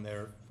living from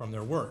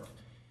their work.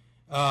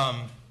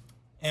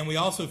 And we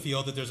also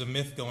feel that there's a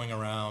myth going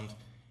around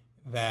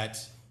that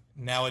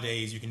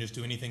nowadays you can just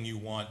do anything you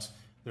want.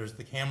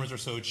 The cameras are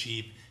so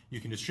cheap, you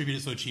can distribute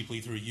it so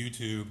cheaply through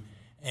YouTube.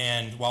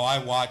 And while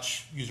I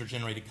watch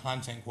user-generated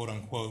content, quote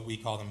unquote, we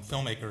call them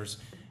filmmakers,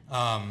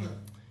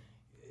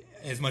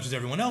 as much as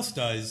everyone else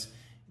does,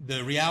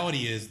 the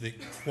reality is that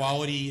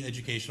quality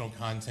educational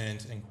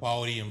content and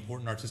quality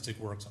important artistic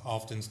works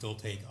often still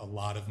take a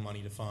lot of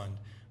money to fund.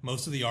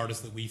 Most of the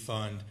artists that we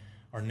fund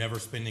are never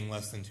spending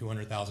less than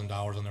 $200,000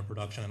 on their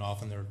production, and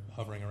often they're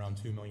hovering around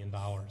 $2 million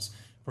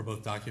for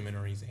both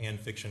documentaries and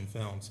fiction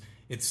films.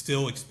 It's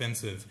still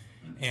expensive.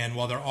 And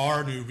while there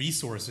are new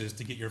resources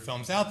to get your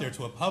films out there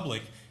to a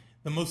public,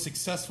 the most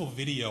successful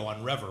video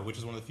on Rever, which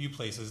is one of the few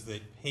places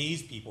that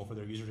pays people for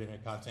their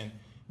user-generated content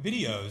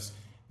videos,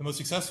 the most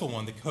successful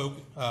one, the Coke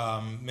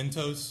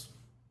Mentos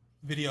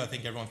video, I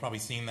think everyone's probably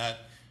seen that,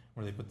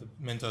 where they put the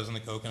Mentos in the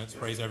Coke and it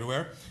sprays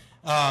everywhere.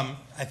 I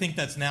think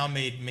that's now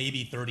made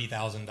maybe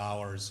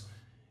 $30,000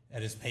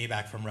 at its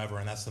payback from Rever,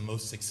 and that's the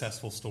most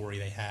successful story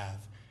they have.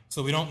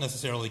 So we don't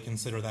necessarily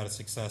consider that a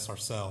success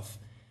ourselves.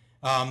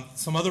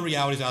 Some other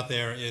realities out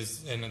there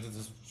is, and this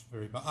is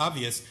very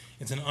obvious,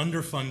 it's an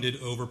underfunded,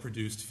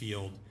 overproduced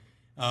field.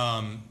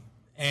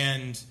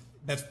 And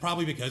that's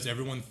probably because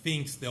everyone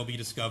thinks they'll be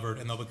discovered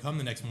and they'll become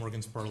the next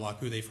Morgan Spurlock,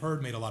 who they've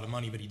heard made a lot of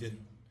money, but he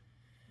didn't.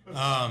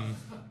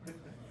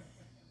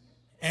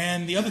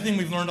 And the other thing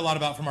we've learned a lot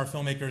about from our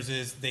filmmakers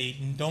is they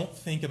don't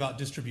think about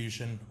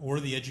distribution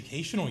or the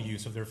educational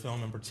use of their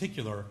film in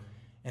particular.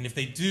 And if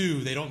they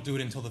do, they don't do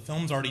it until the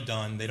film's already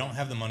done, they don't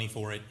have the money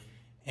for it,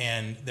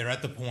 and they're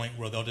at the point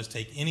where they'll just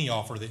take any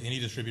offer that any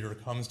distributor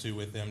comes to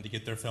with them to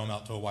get their film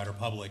out to a wider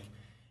public.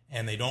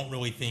 And they don't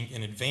really think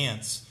in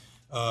advance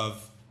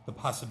of the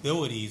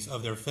possibilities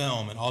of their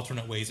film and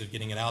alternate ways of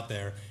getting it out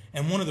there.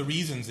 And one of the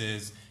reasons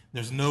is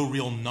there's no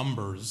real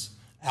numbers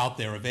out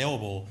there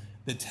available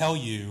that tell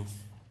you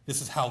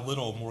this is how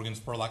little Morgan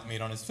Spurlock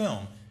made on his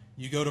film.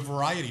 You go to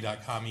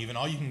Variety.com, even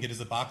all you can get is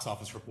a box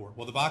office report.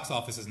 Well, the box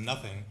office is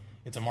nothing.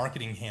 It's a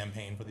marketing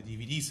campaign for the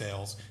DVD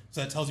sales,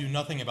 so that tells you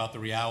nothing about the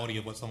reality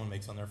of what someone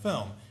makes on their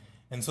film.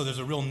 And so there's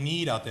a real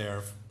need out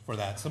there for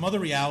that. Some other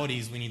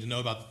realities we need to know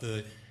about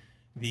the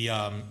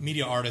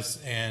media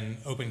artists and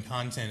open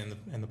content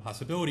and the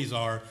possibilities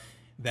are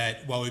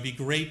that while it would be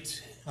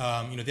great,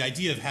 the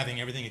idea of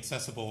having everything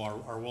accessible,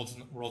 our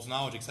world's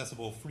knowledge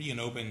accessible, free and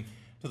open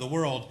to the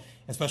world,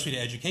 especially to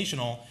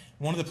educational,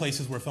 one of the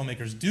places where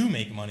filmmakers do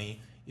make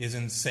money is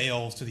in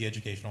sales to the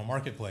educational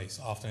marketplace,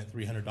 often at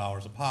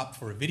 $300 a pop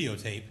for a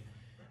videotape,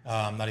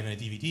 not even a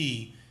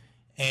DVD.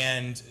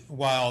 And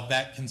while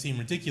that can seem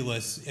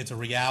ridiculous, it's a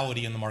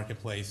reality in the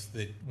marketplace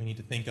that we need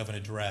to think of and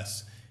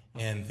address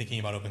in thinking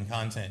about open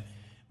content.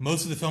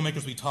 Most of the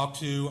filmmakers we talk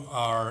to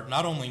are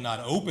not only not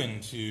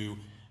open to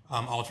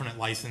alternate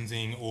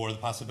licensing or the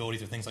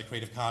possibilities of things like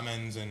Creative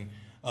Commons and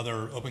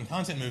other open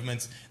content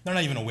movements, they're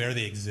not even aware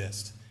they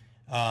exist.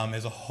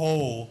 As a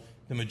whole,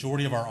 the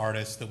majority of our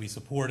artists that we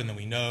support and that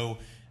we know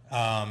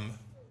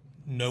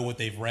what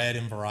they've read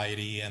in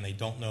Variety, and they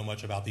don't know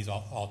much about these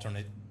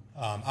alternate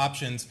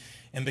options.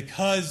 And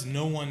because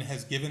no one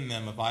has given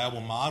them a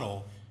viable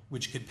model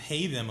which could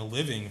pay them a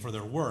living for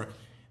their work,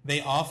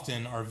 they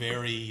often are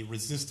very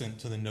resistant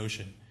to the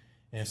notion.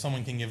 And if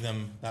someone can give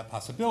them that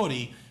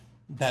possibility,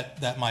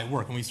 that might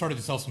work. And we started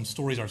to tell some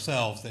stories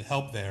ourselves that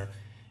help there.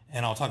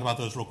 And I'll talk about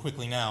those real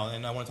quickly now.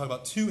 And I want to talk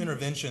about two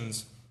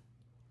interventions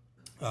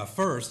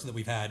first that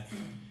we've had.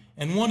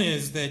 And one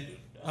is that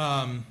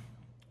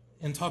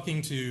in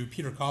talking to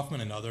Peter Kaufman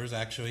and others,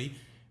 actually,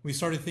 we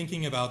started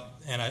thinking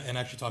about, and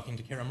actually talking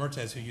to Kara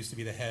Mertes, who used to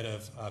be the head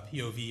of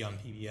POV on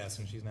PBS,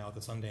 and she's now at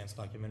the Sundance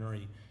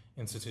Documentary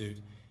Institute.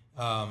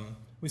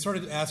 We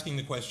started asking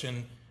the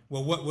question,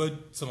 well, what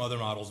would some other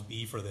models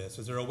be for this?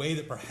 Is there a way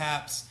that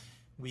perhaps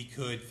we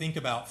could think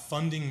about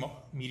funding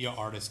media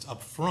artists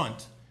up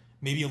front,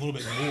 maybe a little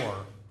bit more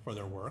for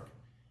their work,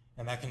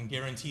 and that can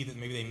guarantee that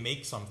maybe they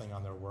make something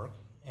on their work?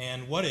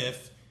 And what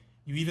if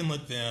you even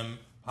let them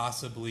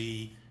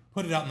possibly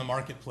put it out in the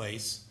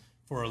marketplace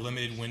for a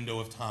limited window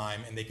of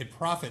time, and they could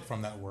profit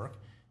from that work?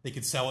 They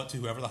could sell it to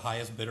whoever the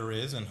highest bidder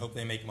is and hope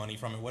they make money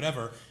from it,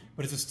 whatever.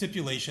 But as a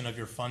stipulation of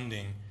your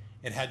funding,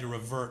 it had to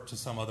revert to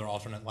some other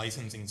alternate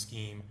licensing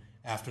scheme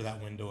after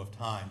that window of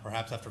time.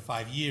 Perhaps after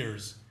 5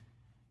 years,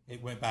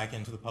 it went back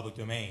into the public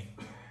domain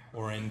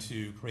or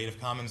into Creative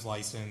Commons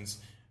license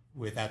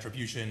with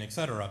attribution, et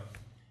cetera.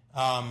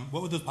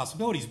 What would those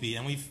possibilities be?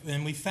 And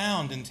we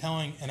found in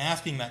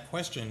asking that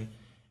question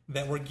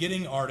that we're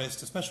getting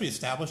artists, especially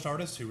established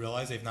artists, who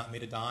realize they've not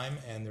made a dime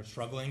and they're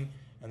struggling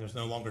and there's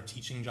no longer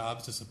teaching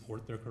jobs to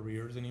support their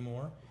careers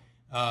anymore.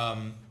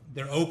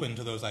 They're open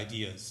to those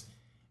ideas.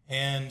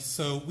 And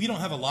so we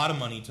don't have a lot of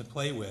money to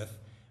play with.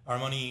 Our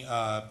money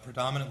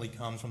predominantly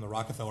comes from the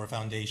Rockefeller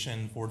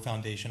Foundation, Ford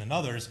Foundation, and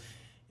others,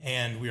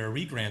 and we are a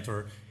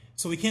re-grantor.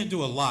 So we can't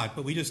do a lot,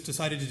 but we just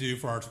decided to do,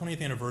 for our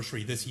 20th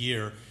anniversary this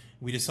year,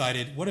 we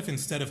decided, what if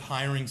instead of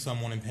hiring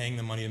someone and paying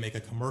them money to make a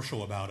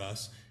commercial about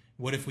us,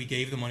 what if we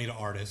gave the money to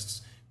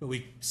artists? But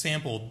we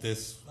sampled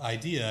this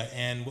idea,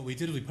 and what we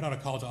did is we put out a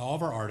call to all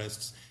of our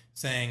artists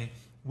saying,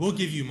 we'll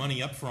give you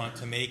money up front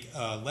to make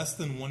a less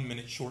than 1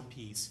 minute short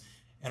piece,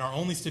 and our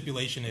only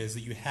stipulation is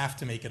that you have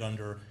to make it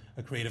under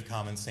a Creative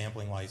Commons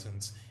sampling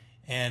license.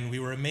 And we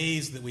were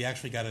amazed that we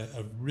actually got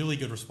a really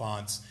good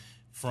response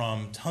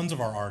from tons of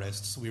our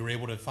artists. We were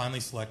able to finally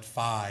select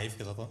 5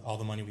 because of all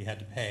the money we had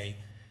to pay.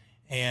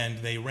 And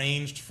they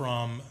ranged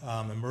from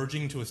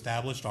emerging to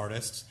established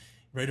artists,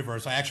 very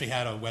diverse. I actually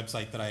had a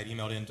website that I had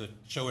emailed in to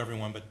show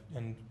everyone, but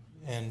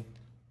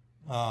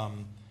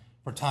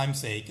for time's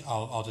sake,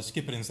 I'll just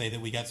skip it and say that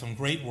we got some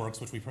great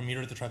works, which we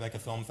premiered at the Tribeca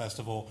Film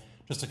Festival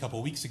just a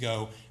couple weeks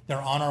ago.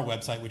 They're on our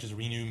website, which is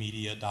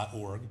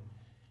renewmedia.org.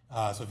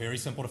 So very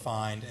simple to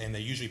find, and they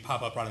usually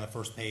pop up right on the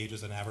first page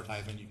as an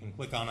advertisement. You can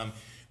click on them.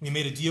 We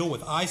made a deal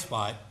with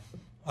iSpot,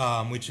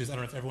 which is, I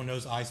don't know if everyone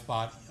knows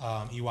iSpot,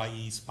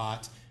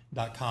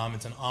 EYEspot.com.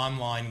 It's an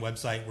online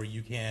website where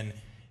you can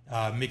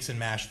mix and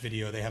mash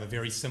video. They have a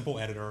very simple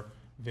editor.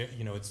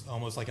 It's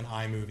almost like an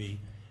iMovie.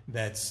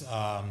 That's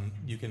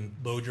you can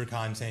load your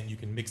content, you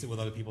can mix it with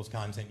other people's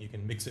content, you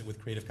can mix it with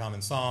Creative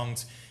Commons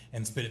songs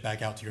and spit it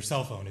back out to your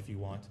cell phone if you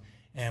want.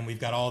 And we've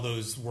got all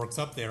those works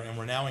up there, and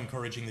we're now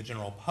encouraging the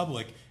general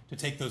public to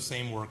take those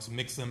same works,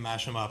 mix them,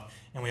 mash them up,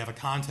 and we have a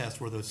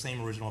contest where those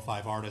same original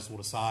 5 artists will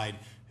decide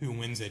who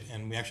wins it.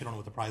 And we actually don't know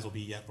what the prize will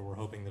be yet, but we're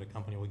hoping that a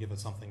company will give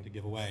us something to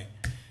give away.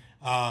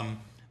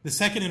 The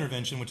second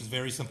intervention, which is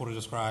very simple to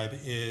describe,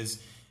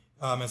 is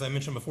as I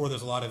mentioned before,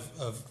 there's a lot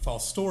of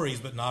false stories,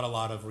 but not a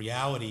lot of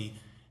reality.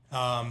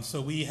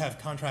 So we have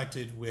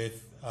contracted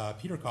with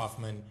Peter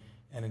Kaufman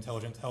and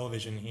Intelligent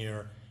Television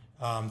here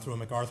through a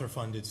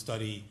MacArthur-funded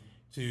study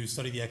to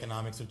study the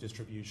economics of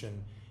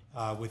distribution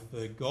with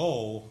the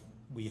goal,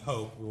 we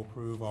hope, will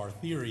prove our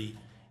theory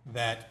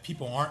that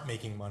people aren't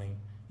making money.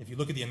 If you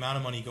look at the amount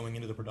of money going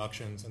into the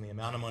productions and the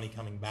amount of money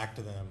coming back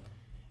to them,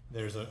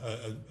 there's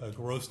a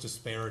gross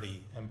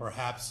disparity, and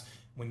perhaps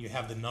when you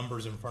have the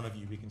numbers in front of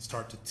you, we can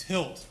start to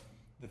tilt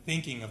the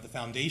thinking of the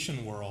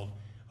foundation world,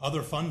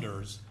 other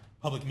funders,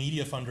 public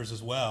media funders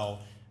as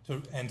well,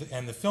 and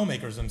the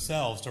filmmakers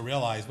themselves to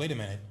realize, wait a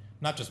minute,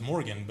 not just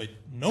Morgan, but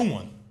no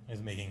one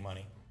is making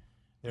money.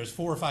 There's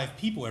 4 or 5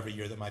 people every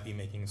year that might be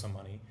making some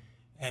money,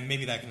 and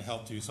maybe that can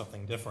help do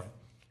something different.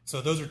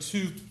 So those are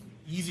 2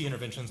 easy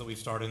interventions that we've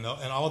started, and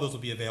all of those will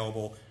be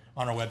available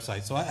on our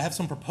website. So I have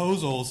some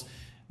proposals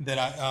that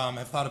I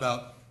have thought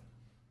about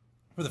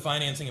for the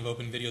financing of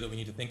open video that we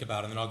need to think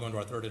about, and then I'll go into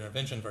our third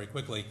intervention very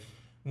quickly.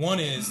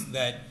 One is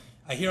that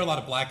I hear a lot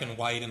of black and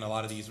white in a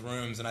lot of these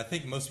rooms, and I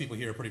think most people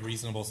here are pretty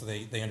reasonable, so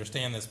they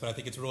understand this, but I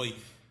think it's really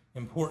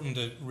important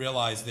to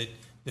realize that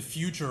the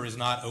future is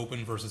not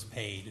open versus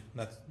paid.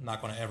 That's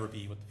not going to ever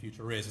be what the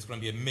future is. It's going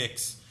to be a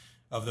mix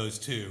of those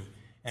two.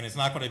 And it's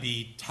not going to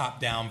be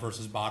top-down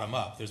versus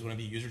bottom-up. There's going to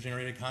be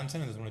user-generated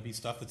content, and there's going to be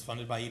stuff that's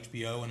funded by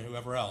HBO and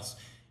whoever else.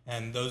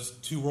 And those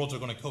 2 worlds are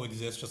going to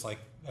coexist just like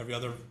every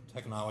other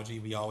technology.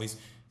 We always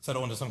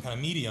settle into some kind of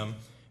medium.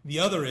 The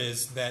other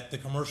is that the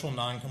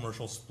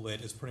commercial-non-commercial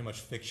split is pretty much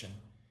fiction.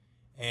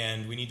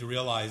 And we need to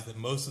realize that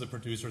most of the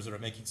producers that are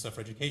making stuff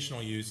for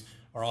educational use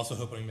are also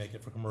hoping to make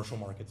it for commercial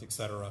markets, et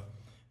cetera.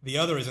 The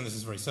other is, and this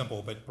is very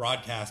simple, but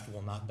broadcast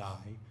will not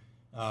die.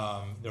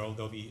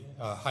 There'll be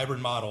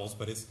hybrid models,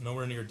 but it's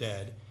nowhere near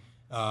dead.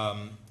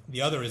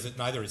 The other is that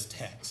neither is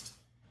text.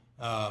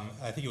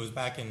 I think it was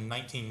back in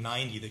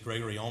 1990 that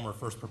Gregory Ulmer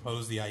first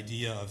proposed the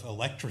idea of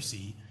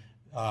electracy,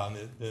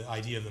 the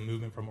idea of the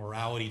movement from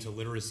orality to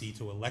literacy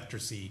to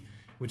electracy,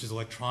 which is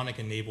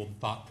electronic-enabled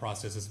thought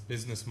processes,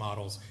 business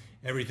models,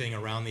 everything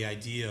around the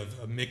idea of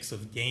a mix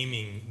of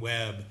gaming,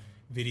 web,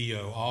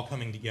 video, all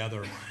coming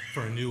together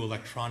for a new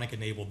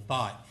electronic-enabled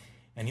thought.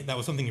 And that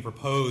was something he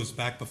proposed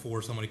back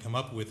before somebody come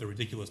up with the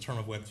ridiculous term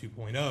of Web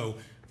 2.0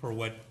 for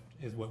what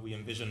we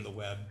envisioned the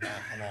web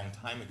back a long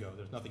time ago.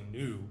 There's nothing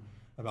new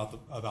about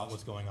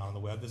what's going on the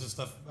web. This is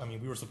stuff, I mean,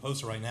 we were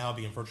supposed to right now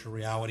be in virtual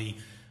reality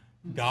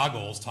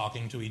goggles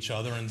talking to each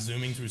other and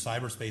zooming through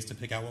cyberspace to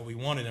pick out what we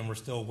wanted, and we're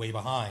still way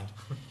behind.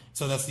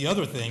 So that's the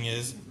other thing,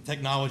 is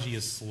technology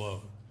is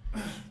slow.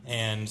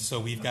 And so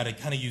we've got to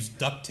kind of use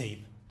duct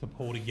tape to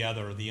pull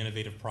together the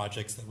innovative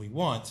projects that we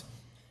want.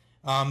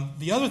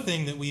 The other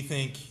thing that we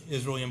think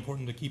is really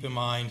important to keep in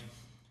mind,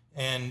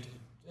 and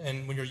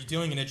when you're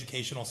dealing in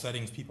educational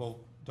settings,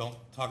 people don't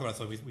talk about it,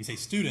 so we say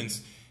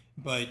students,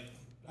 but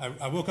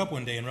I woke up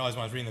one day and realized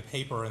when I was reading the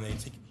paper and they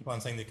keep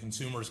on saying that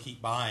consumers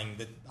keep buying,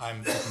 that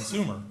I'm the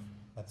consumer.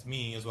 That's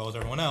me as well as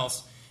everyone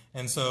else.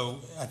 And so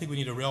I think we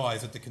need to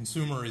realize that the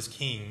consumer is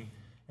king,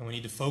 and we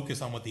need to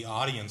focus on what the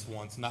audience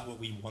wants, not what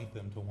we want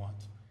them to want.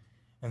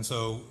 And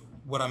so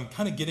what I'm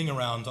kind of getting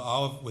around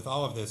to with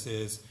all of this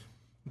is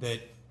that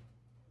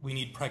we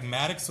need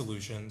pragmatic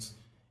solutions,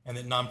 and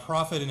that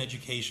nonprofit and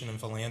education and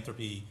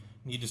philanthropy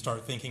need to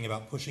start thinking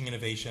about pushing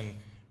innovation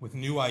with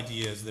new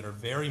ideas that are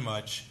very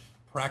much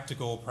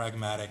practical,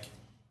 pragmatic,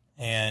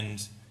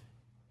 and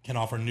can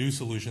offer new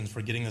solutions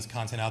for getting this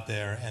content out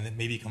there, and that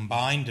maybe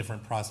combine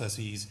different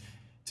processes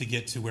to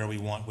get to where we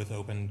want with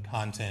open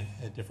content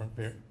at different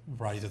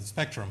varieties of the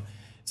spectrum.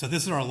 So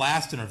this is our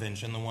last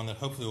intervention, the one that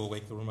hopefully will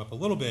wake the room up a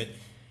little bit,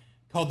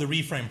 called the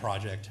Reframe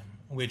Project,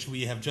 which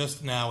we have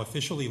just now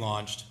officially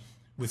launched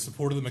with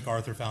support of the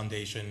MacArthur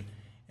Foundation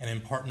and in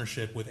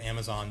partnership with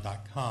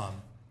Amazon.com.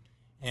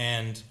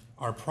 And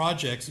our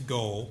project's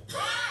goal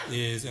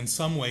is in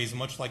some ways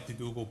much like the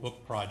Google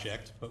Book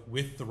Project, but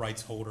with the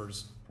rights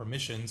holders'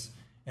 permissions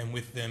and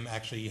with them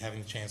actually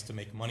having the chance to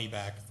make money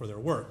back for their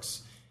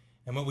works.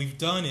 And what we've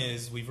done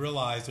is we've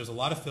realized there's a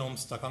lot of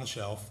films stuck on the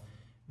shelf.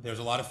 There's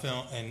a lot of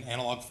film in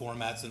analog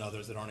formats and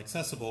others that aren't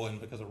accessible,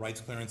 and because of rights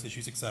clearance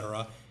issues, et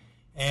cetera.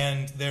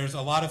 And there's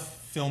a lot of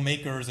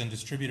filmmakers and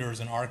distributors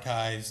and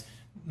archives,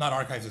 not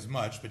archives as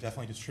much, but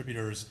definitely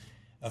distributors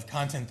of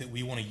content that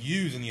we want to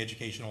use in the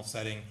educational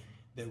setting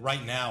that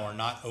right now are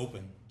not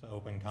open to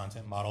open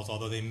content models,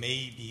 although they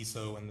may be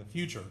so in the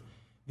future.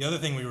 The other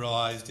thing we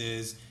realized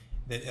is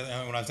that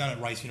when I was down at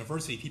Rice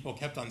University, people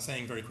kept on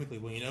saying very quickly,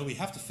 well, you know, we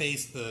have to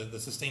face the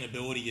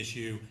sustainability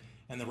issue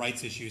and the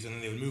rights issues, and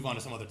then they would move on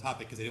to some other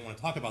topic because they didn't want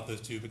to talk about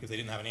those two because they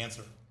didn't have an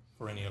answer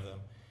for any of them.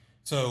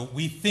 So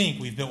we think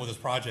we've built with this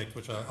project,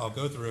 which I'll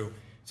go through,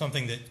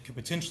 something that could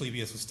potentially be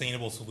a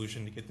sustainable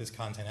solution to get this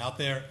content out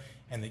there,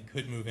 and that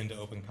could move into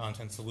open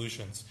content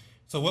solutions.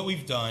 So what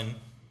we've done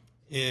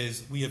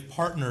is we have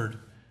partnered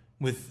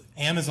with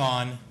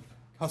Amazon,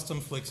 Custom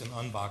Flicks, and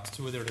Unbox,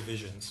 2 of their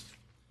divisions.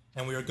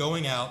 And we are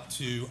going out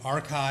to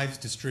archives,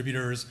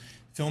 distributors,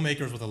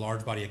 filmmakers with a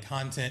large body of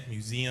content,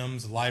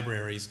 museums,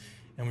 libraries,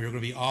 and we are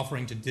going to be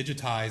offering to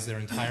digitize their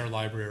entire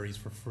libraries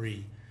for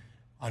free,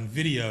 on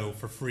video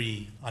for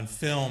free, on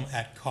film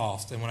at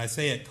cost. And when I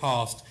say at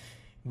cost,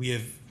 we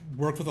have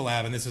worked with a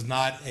lab, and this is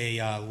not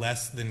a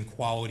less than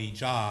quality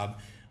job.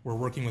 We're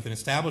working with an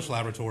established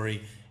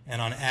laboratory,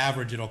 and on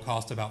average it'll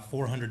cost about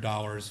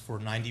 $400 for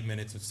 90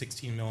 minutes of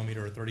 16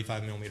 millimeter or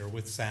 35 millimeter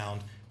with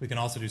sound. We can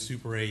also do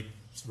Super 8,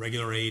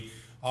 regular 8,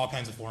 all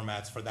kinds of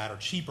formats for that are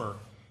cheaper,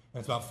 and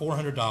it's about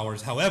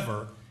 $400.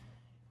 However,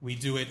 We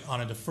do it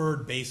on a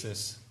deferred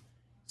basis,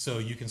 so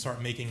you can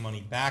start making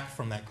money back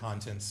from that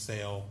content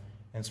sale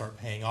and start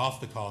paying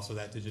off the cost of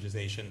that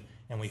digitization.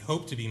 And we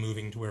hope to be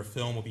moving to where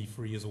film will be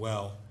free as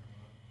well.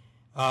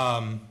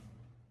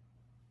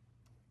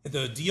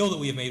 The deal that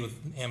we have made with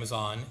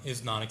Amazon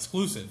is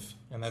non-exclusive,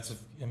 and that's a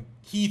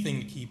key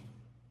thing to keep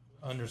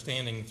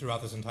understanding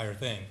throughout this entire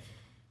thing.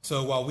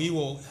 So while we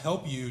will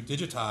help you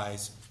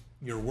digitize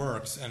your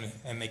works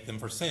and make them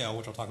for sale,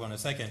 which I'll talk about in a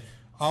second,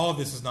 all of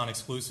this is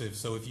non-exclusive.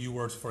 So if you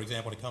were, for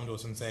example, to come to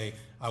us and say,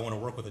 I want to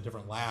work with a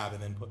different lab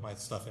and then put my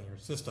stuff in your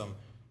system,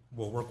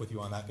 we'll work with you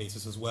on that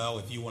basis as well.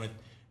 If you want to,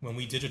 when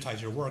we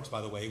digitize your works,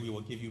 by the way, we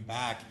will give you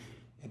back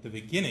at the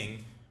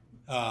beginning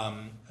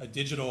a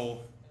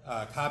digital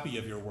copy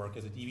of your work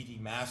as a DVD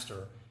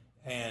master.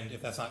 And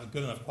if that's not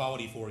good enough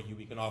quality for you,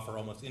 we can offer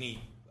almost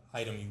any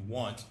item you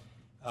want,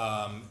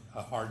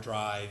 a hard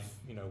drive,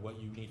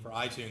 what you need for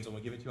iTunes, and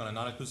we'll give it to you on a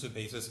non-exclusive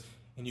basis,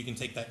 and you can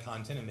take that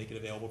content and make it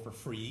available for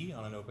free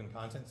on an open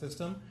content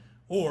system,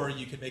 or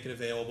you could make it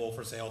available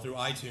for sale through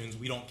iTunes.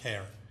 We don't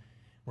care.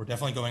 We're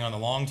definitely going on the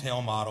long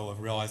tail model of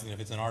realizing that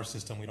if it's in our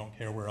system, we don't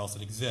care where else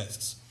it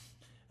exists.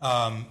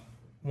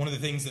 One of the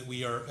things that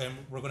and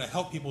we're going to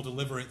help people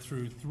deliver it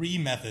through 3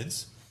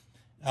 methods.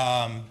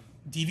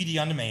 DVD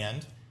on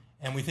demand,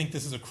 and we think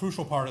this is a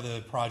crucial part of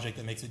the project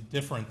that makes it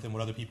different than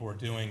what other people are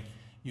doing.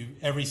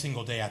 Every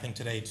single day, I think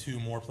today 2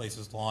 more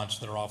places launched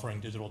that are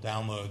offering digital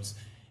downloads,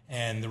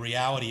 and the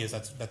reality is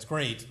that's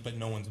great, but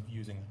no one's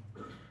using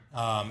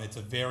them. It's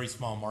a very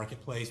small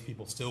marketplace.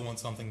 People still want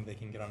something they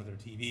can get onto their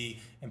TV,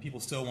 and people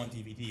still want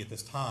DVD at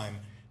this time.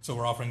 So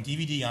we're offering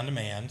DVD on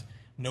demand.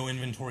 No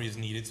inventory is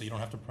needed, so you don't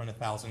have to print a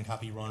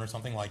 1,000-copy run or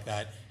something like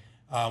that.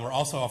 We're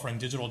also offering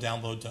digital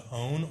download to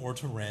own or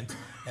to rent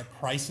at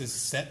prices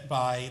set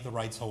by the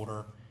rights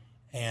holder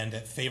and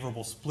at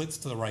favorable splits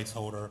to the rights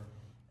holder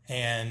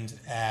and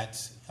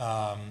at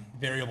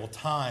variable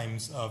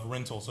times of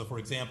rental. So for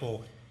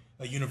example,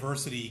 a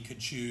university could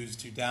choose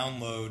to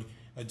download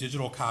a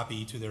digital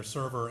copy to their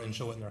server and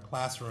show it in their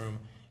classroom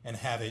and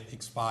have it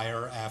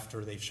expire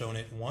after they've shown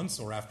it once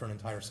or after an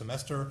entire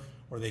semester,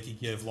 or they could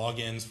give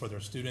logins for their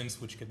students,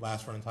 which could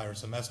last for an entire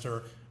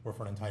semester or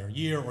for an entire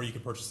year, or you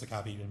could purchase the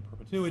copy in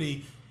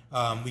perpetuity.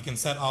 We can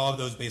set all of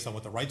those based on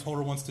what the rights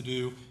holder wants to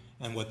do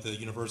and what the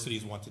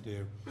universities want to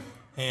do.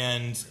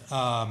 And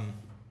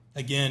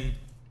again,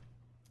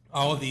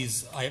 all of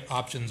these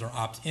options are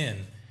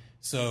opt-in.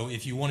 So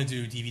if you want to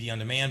do DVD on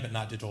demand but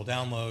not digital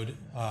download,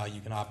 you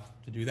can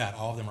opt to do that.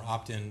 All of them are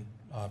opt-in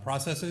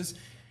processes.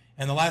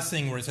 And the last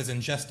thing where it says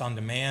ingest on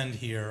demand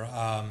here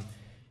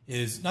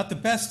is not the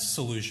best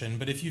solution,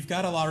 but if you've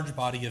got a large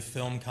body of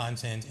film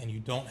content and you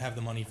don't have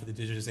the money for the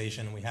digitization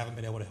and we haven't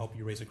been able to help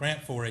you raise a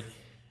grant for it,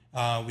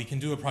 we can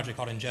do a project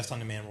called Ingest on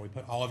Demand where we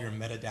put all of your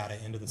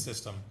metadata into the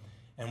system.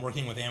 And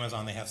working with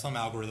Amazon, they have some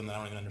algorithm that I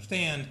don't even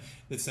understand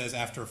that says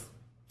after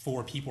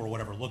 4 people or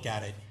whatever look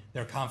at it,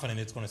 they're confident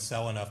it's going to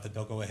sell enough that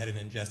they'll go ahead and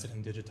ingest it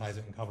and digitize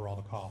it and cover all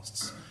the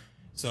costs.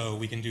 So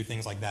we can do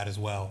things like that as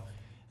well.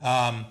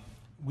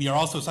 We are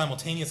also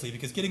simultaneously,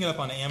 because getting it up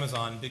on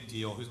Amazon, big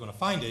deal, who's going to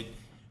find it,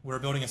 we're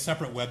building a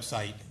separate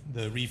website,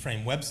 the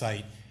Reframe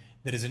website,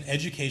 that is an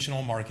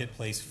educational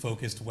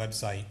marketplace-focused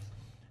website.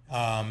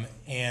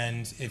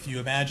 And if you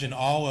imagine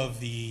all of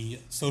the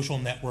social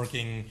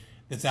networking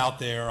that's out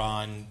there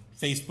on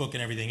Facebook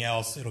and everything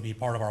else, it'll be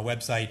part of our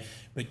website,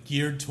 but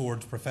geared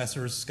towards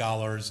professors,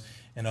 scholars,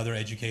 and other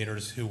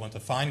educators who want to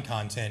find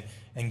content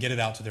and get it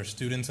out to their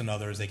students and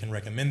others. They can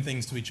recommend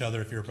things to each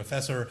other. If you're a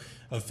professor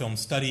of film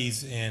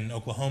studies in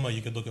Oklahoma,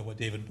 you could look at what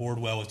David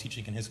Bordwell is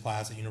teaching in his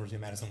class at University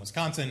of Madison,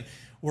 Wisconsin.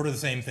 Order the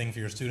same thing for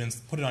your students,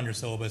 put it on your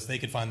syllabus. They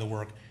could find the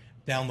work,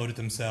 download it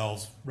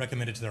themselves,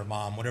 recommend it to their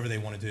mom, whatever they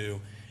want to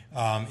do.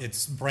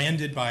 It's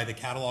branded by the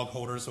catalog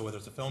holder, so whether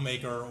it's a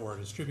filmmaker or a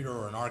distributor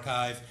or an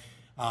archive,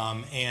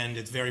 and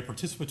it's very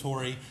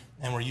participatory,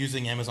 and we're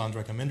using Amazon's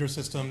recommender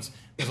systems.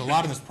 There's a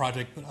lot in this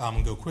project, but I'm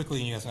going to go quickly,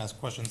 and you guys can ask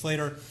questions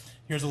later.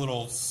 Here's a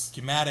little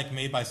schematic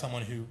made by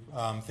someone who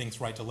thinks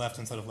right to left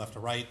instead of left to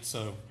right,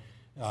 so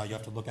you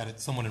have to look at it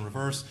somewhat in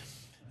reverse.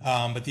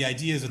 But the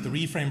idea is that the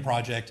Reframe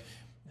project,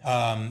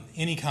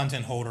 any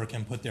content holder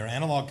can put their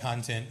analog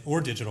content or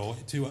digital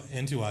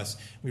into us.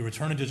 We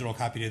return a digital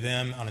copy to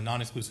them on a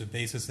non-exclusive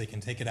basis. They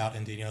can take it out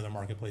into any other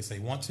marketplace they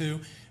want to.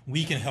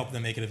 We can help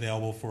them make it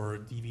available for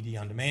DVD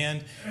on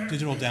demand,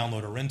 digital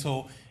download or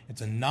rental. It's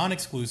a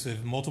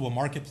non-exclusive multiple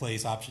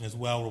marketplace option as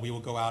well, where we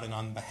will go out and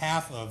on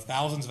behalf of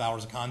thousands of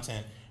hours of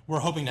content, we're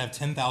hoping to have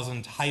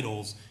 10,000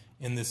 titles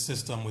in this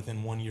system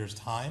within 1 year's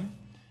time.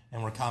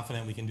 And we're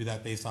confident we can do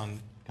that based on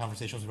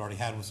conversations we've already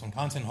had with some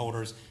content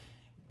holders.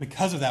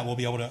 Because of that, we'll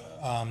be able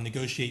to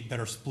negotiate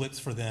better splits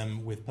for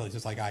them with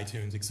places like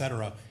iTunes, et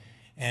cetera.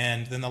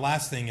 And then the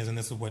last thing is, and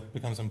this is what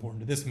becomes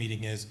important to this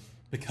meeting, is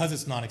because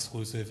it's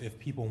non-exclusive, if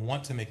people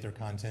want to make their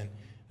content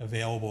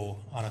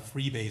available on a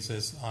free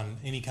basis on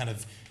any kind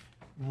of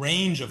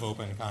range of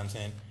open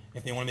content,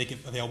 if they want to make it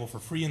available for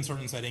free in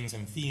certain settings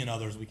and fee in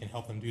others, we can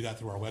help them do that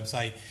through our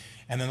website.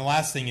 And then the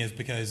last thing is,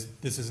 because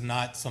this is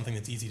not something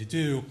that's easy to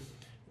do,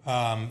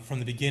 from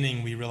the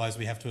beginning, we realized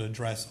we have to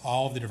address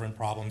all of the different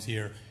problems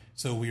here.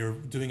 So we are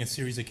doing a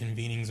series of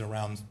convenings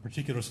around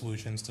particular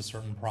solutions to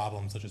certain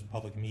problems, such as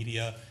public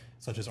media,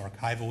 such as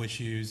archival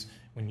issues,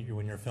 when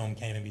your film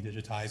can't even be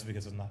digitized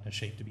because it's not in a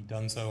shape to be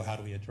done so. How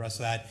do we address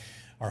that?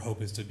 Our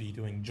hope is to be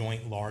doing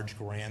joint large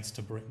grants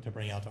to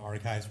bring out to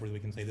archives where we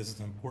can say this is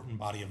an important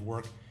body of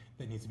work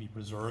that needs to be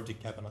preserved,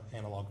 it kept in an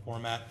analog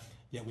format,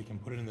 yet we can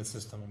put it in the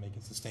system and make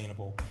it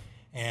sustainable.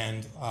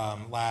 And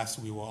last,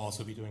 we will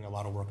also be doing a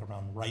lot of work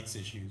around rights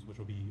issues, which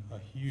will be a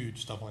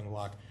huge stumbling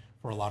block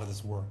for a lot of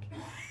this work.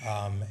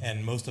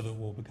 And most of it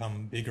will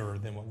become bigger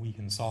than what we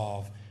can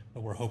solve,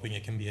 but we're hoping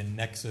it can be a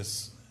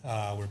nexus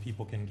where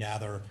people can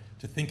gather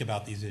to think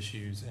about these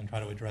issues and try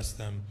to address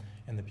them,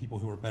 and the people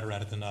who are better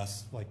at it than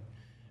us, like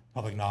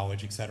public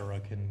knowledge, et cetera,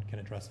 can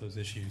address those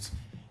issues.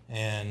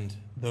 And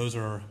those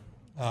are,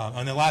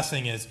 and the last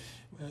thing is,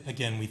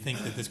 again, we think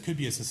that this could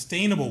be a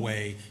sustainable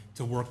way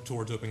to work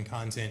towards open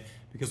content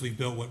because we've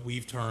built what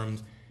we've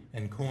termed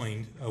and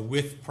coined a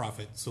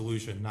with-profit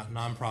solution, not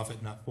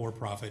nonprofit, not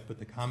for-profit, but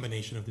the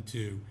combination of the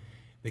two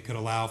that could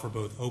allow for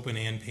both open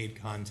and paid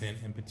content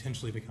and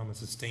potentially become a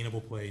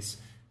sustainable place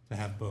to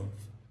have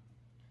both.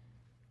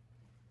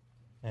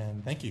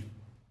 And thank you.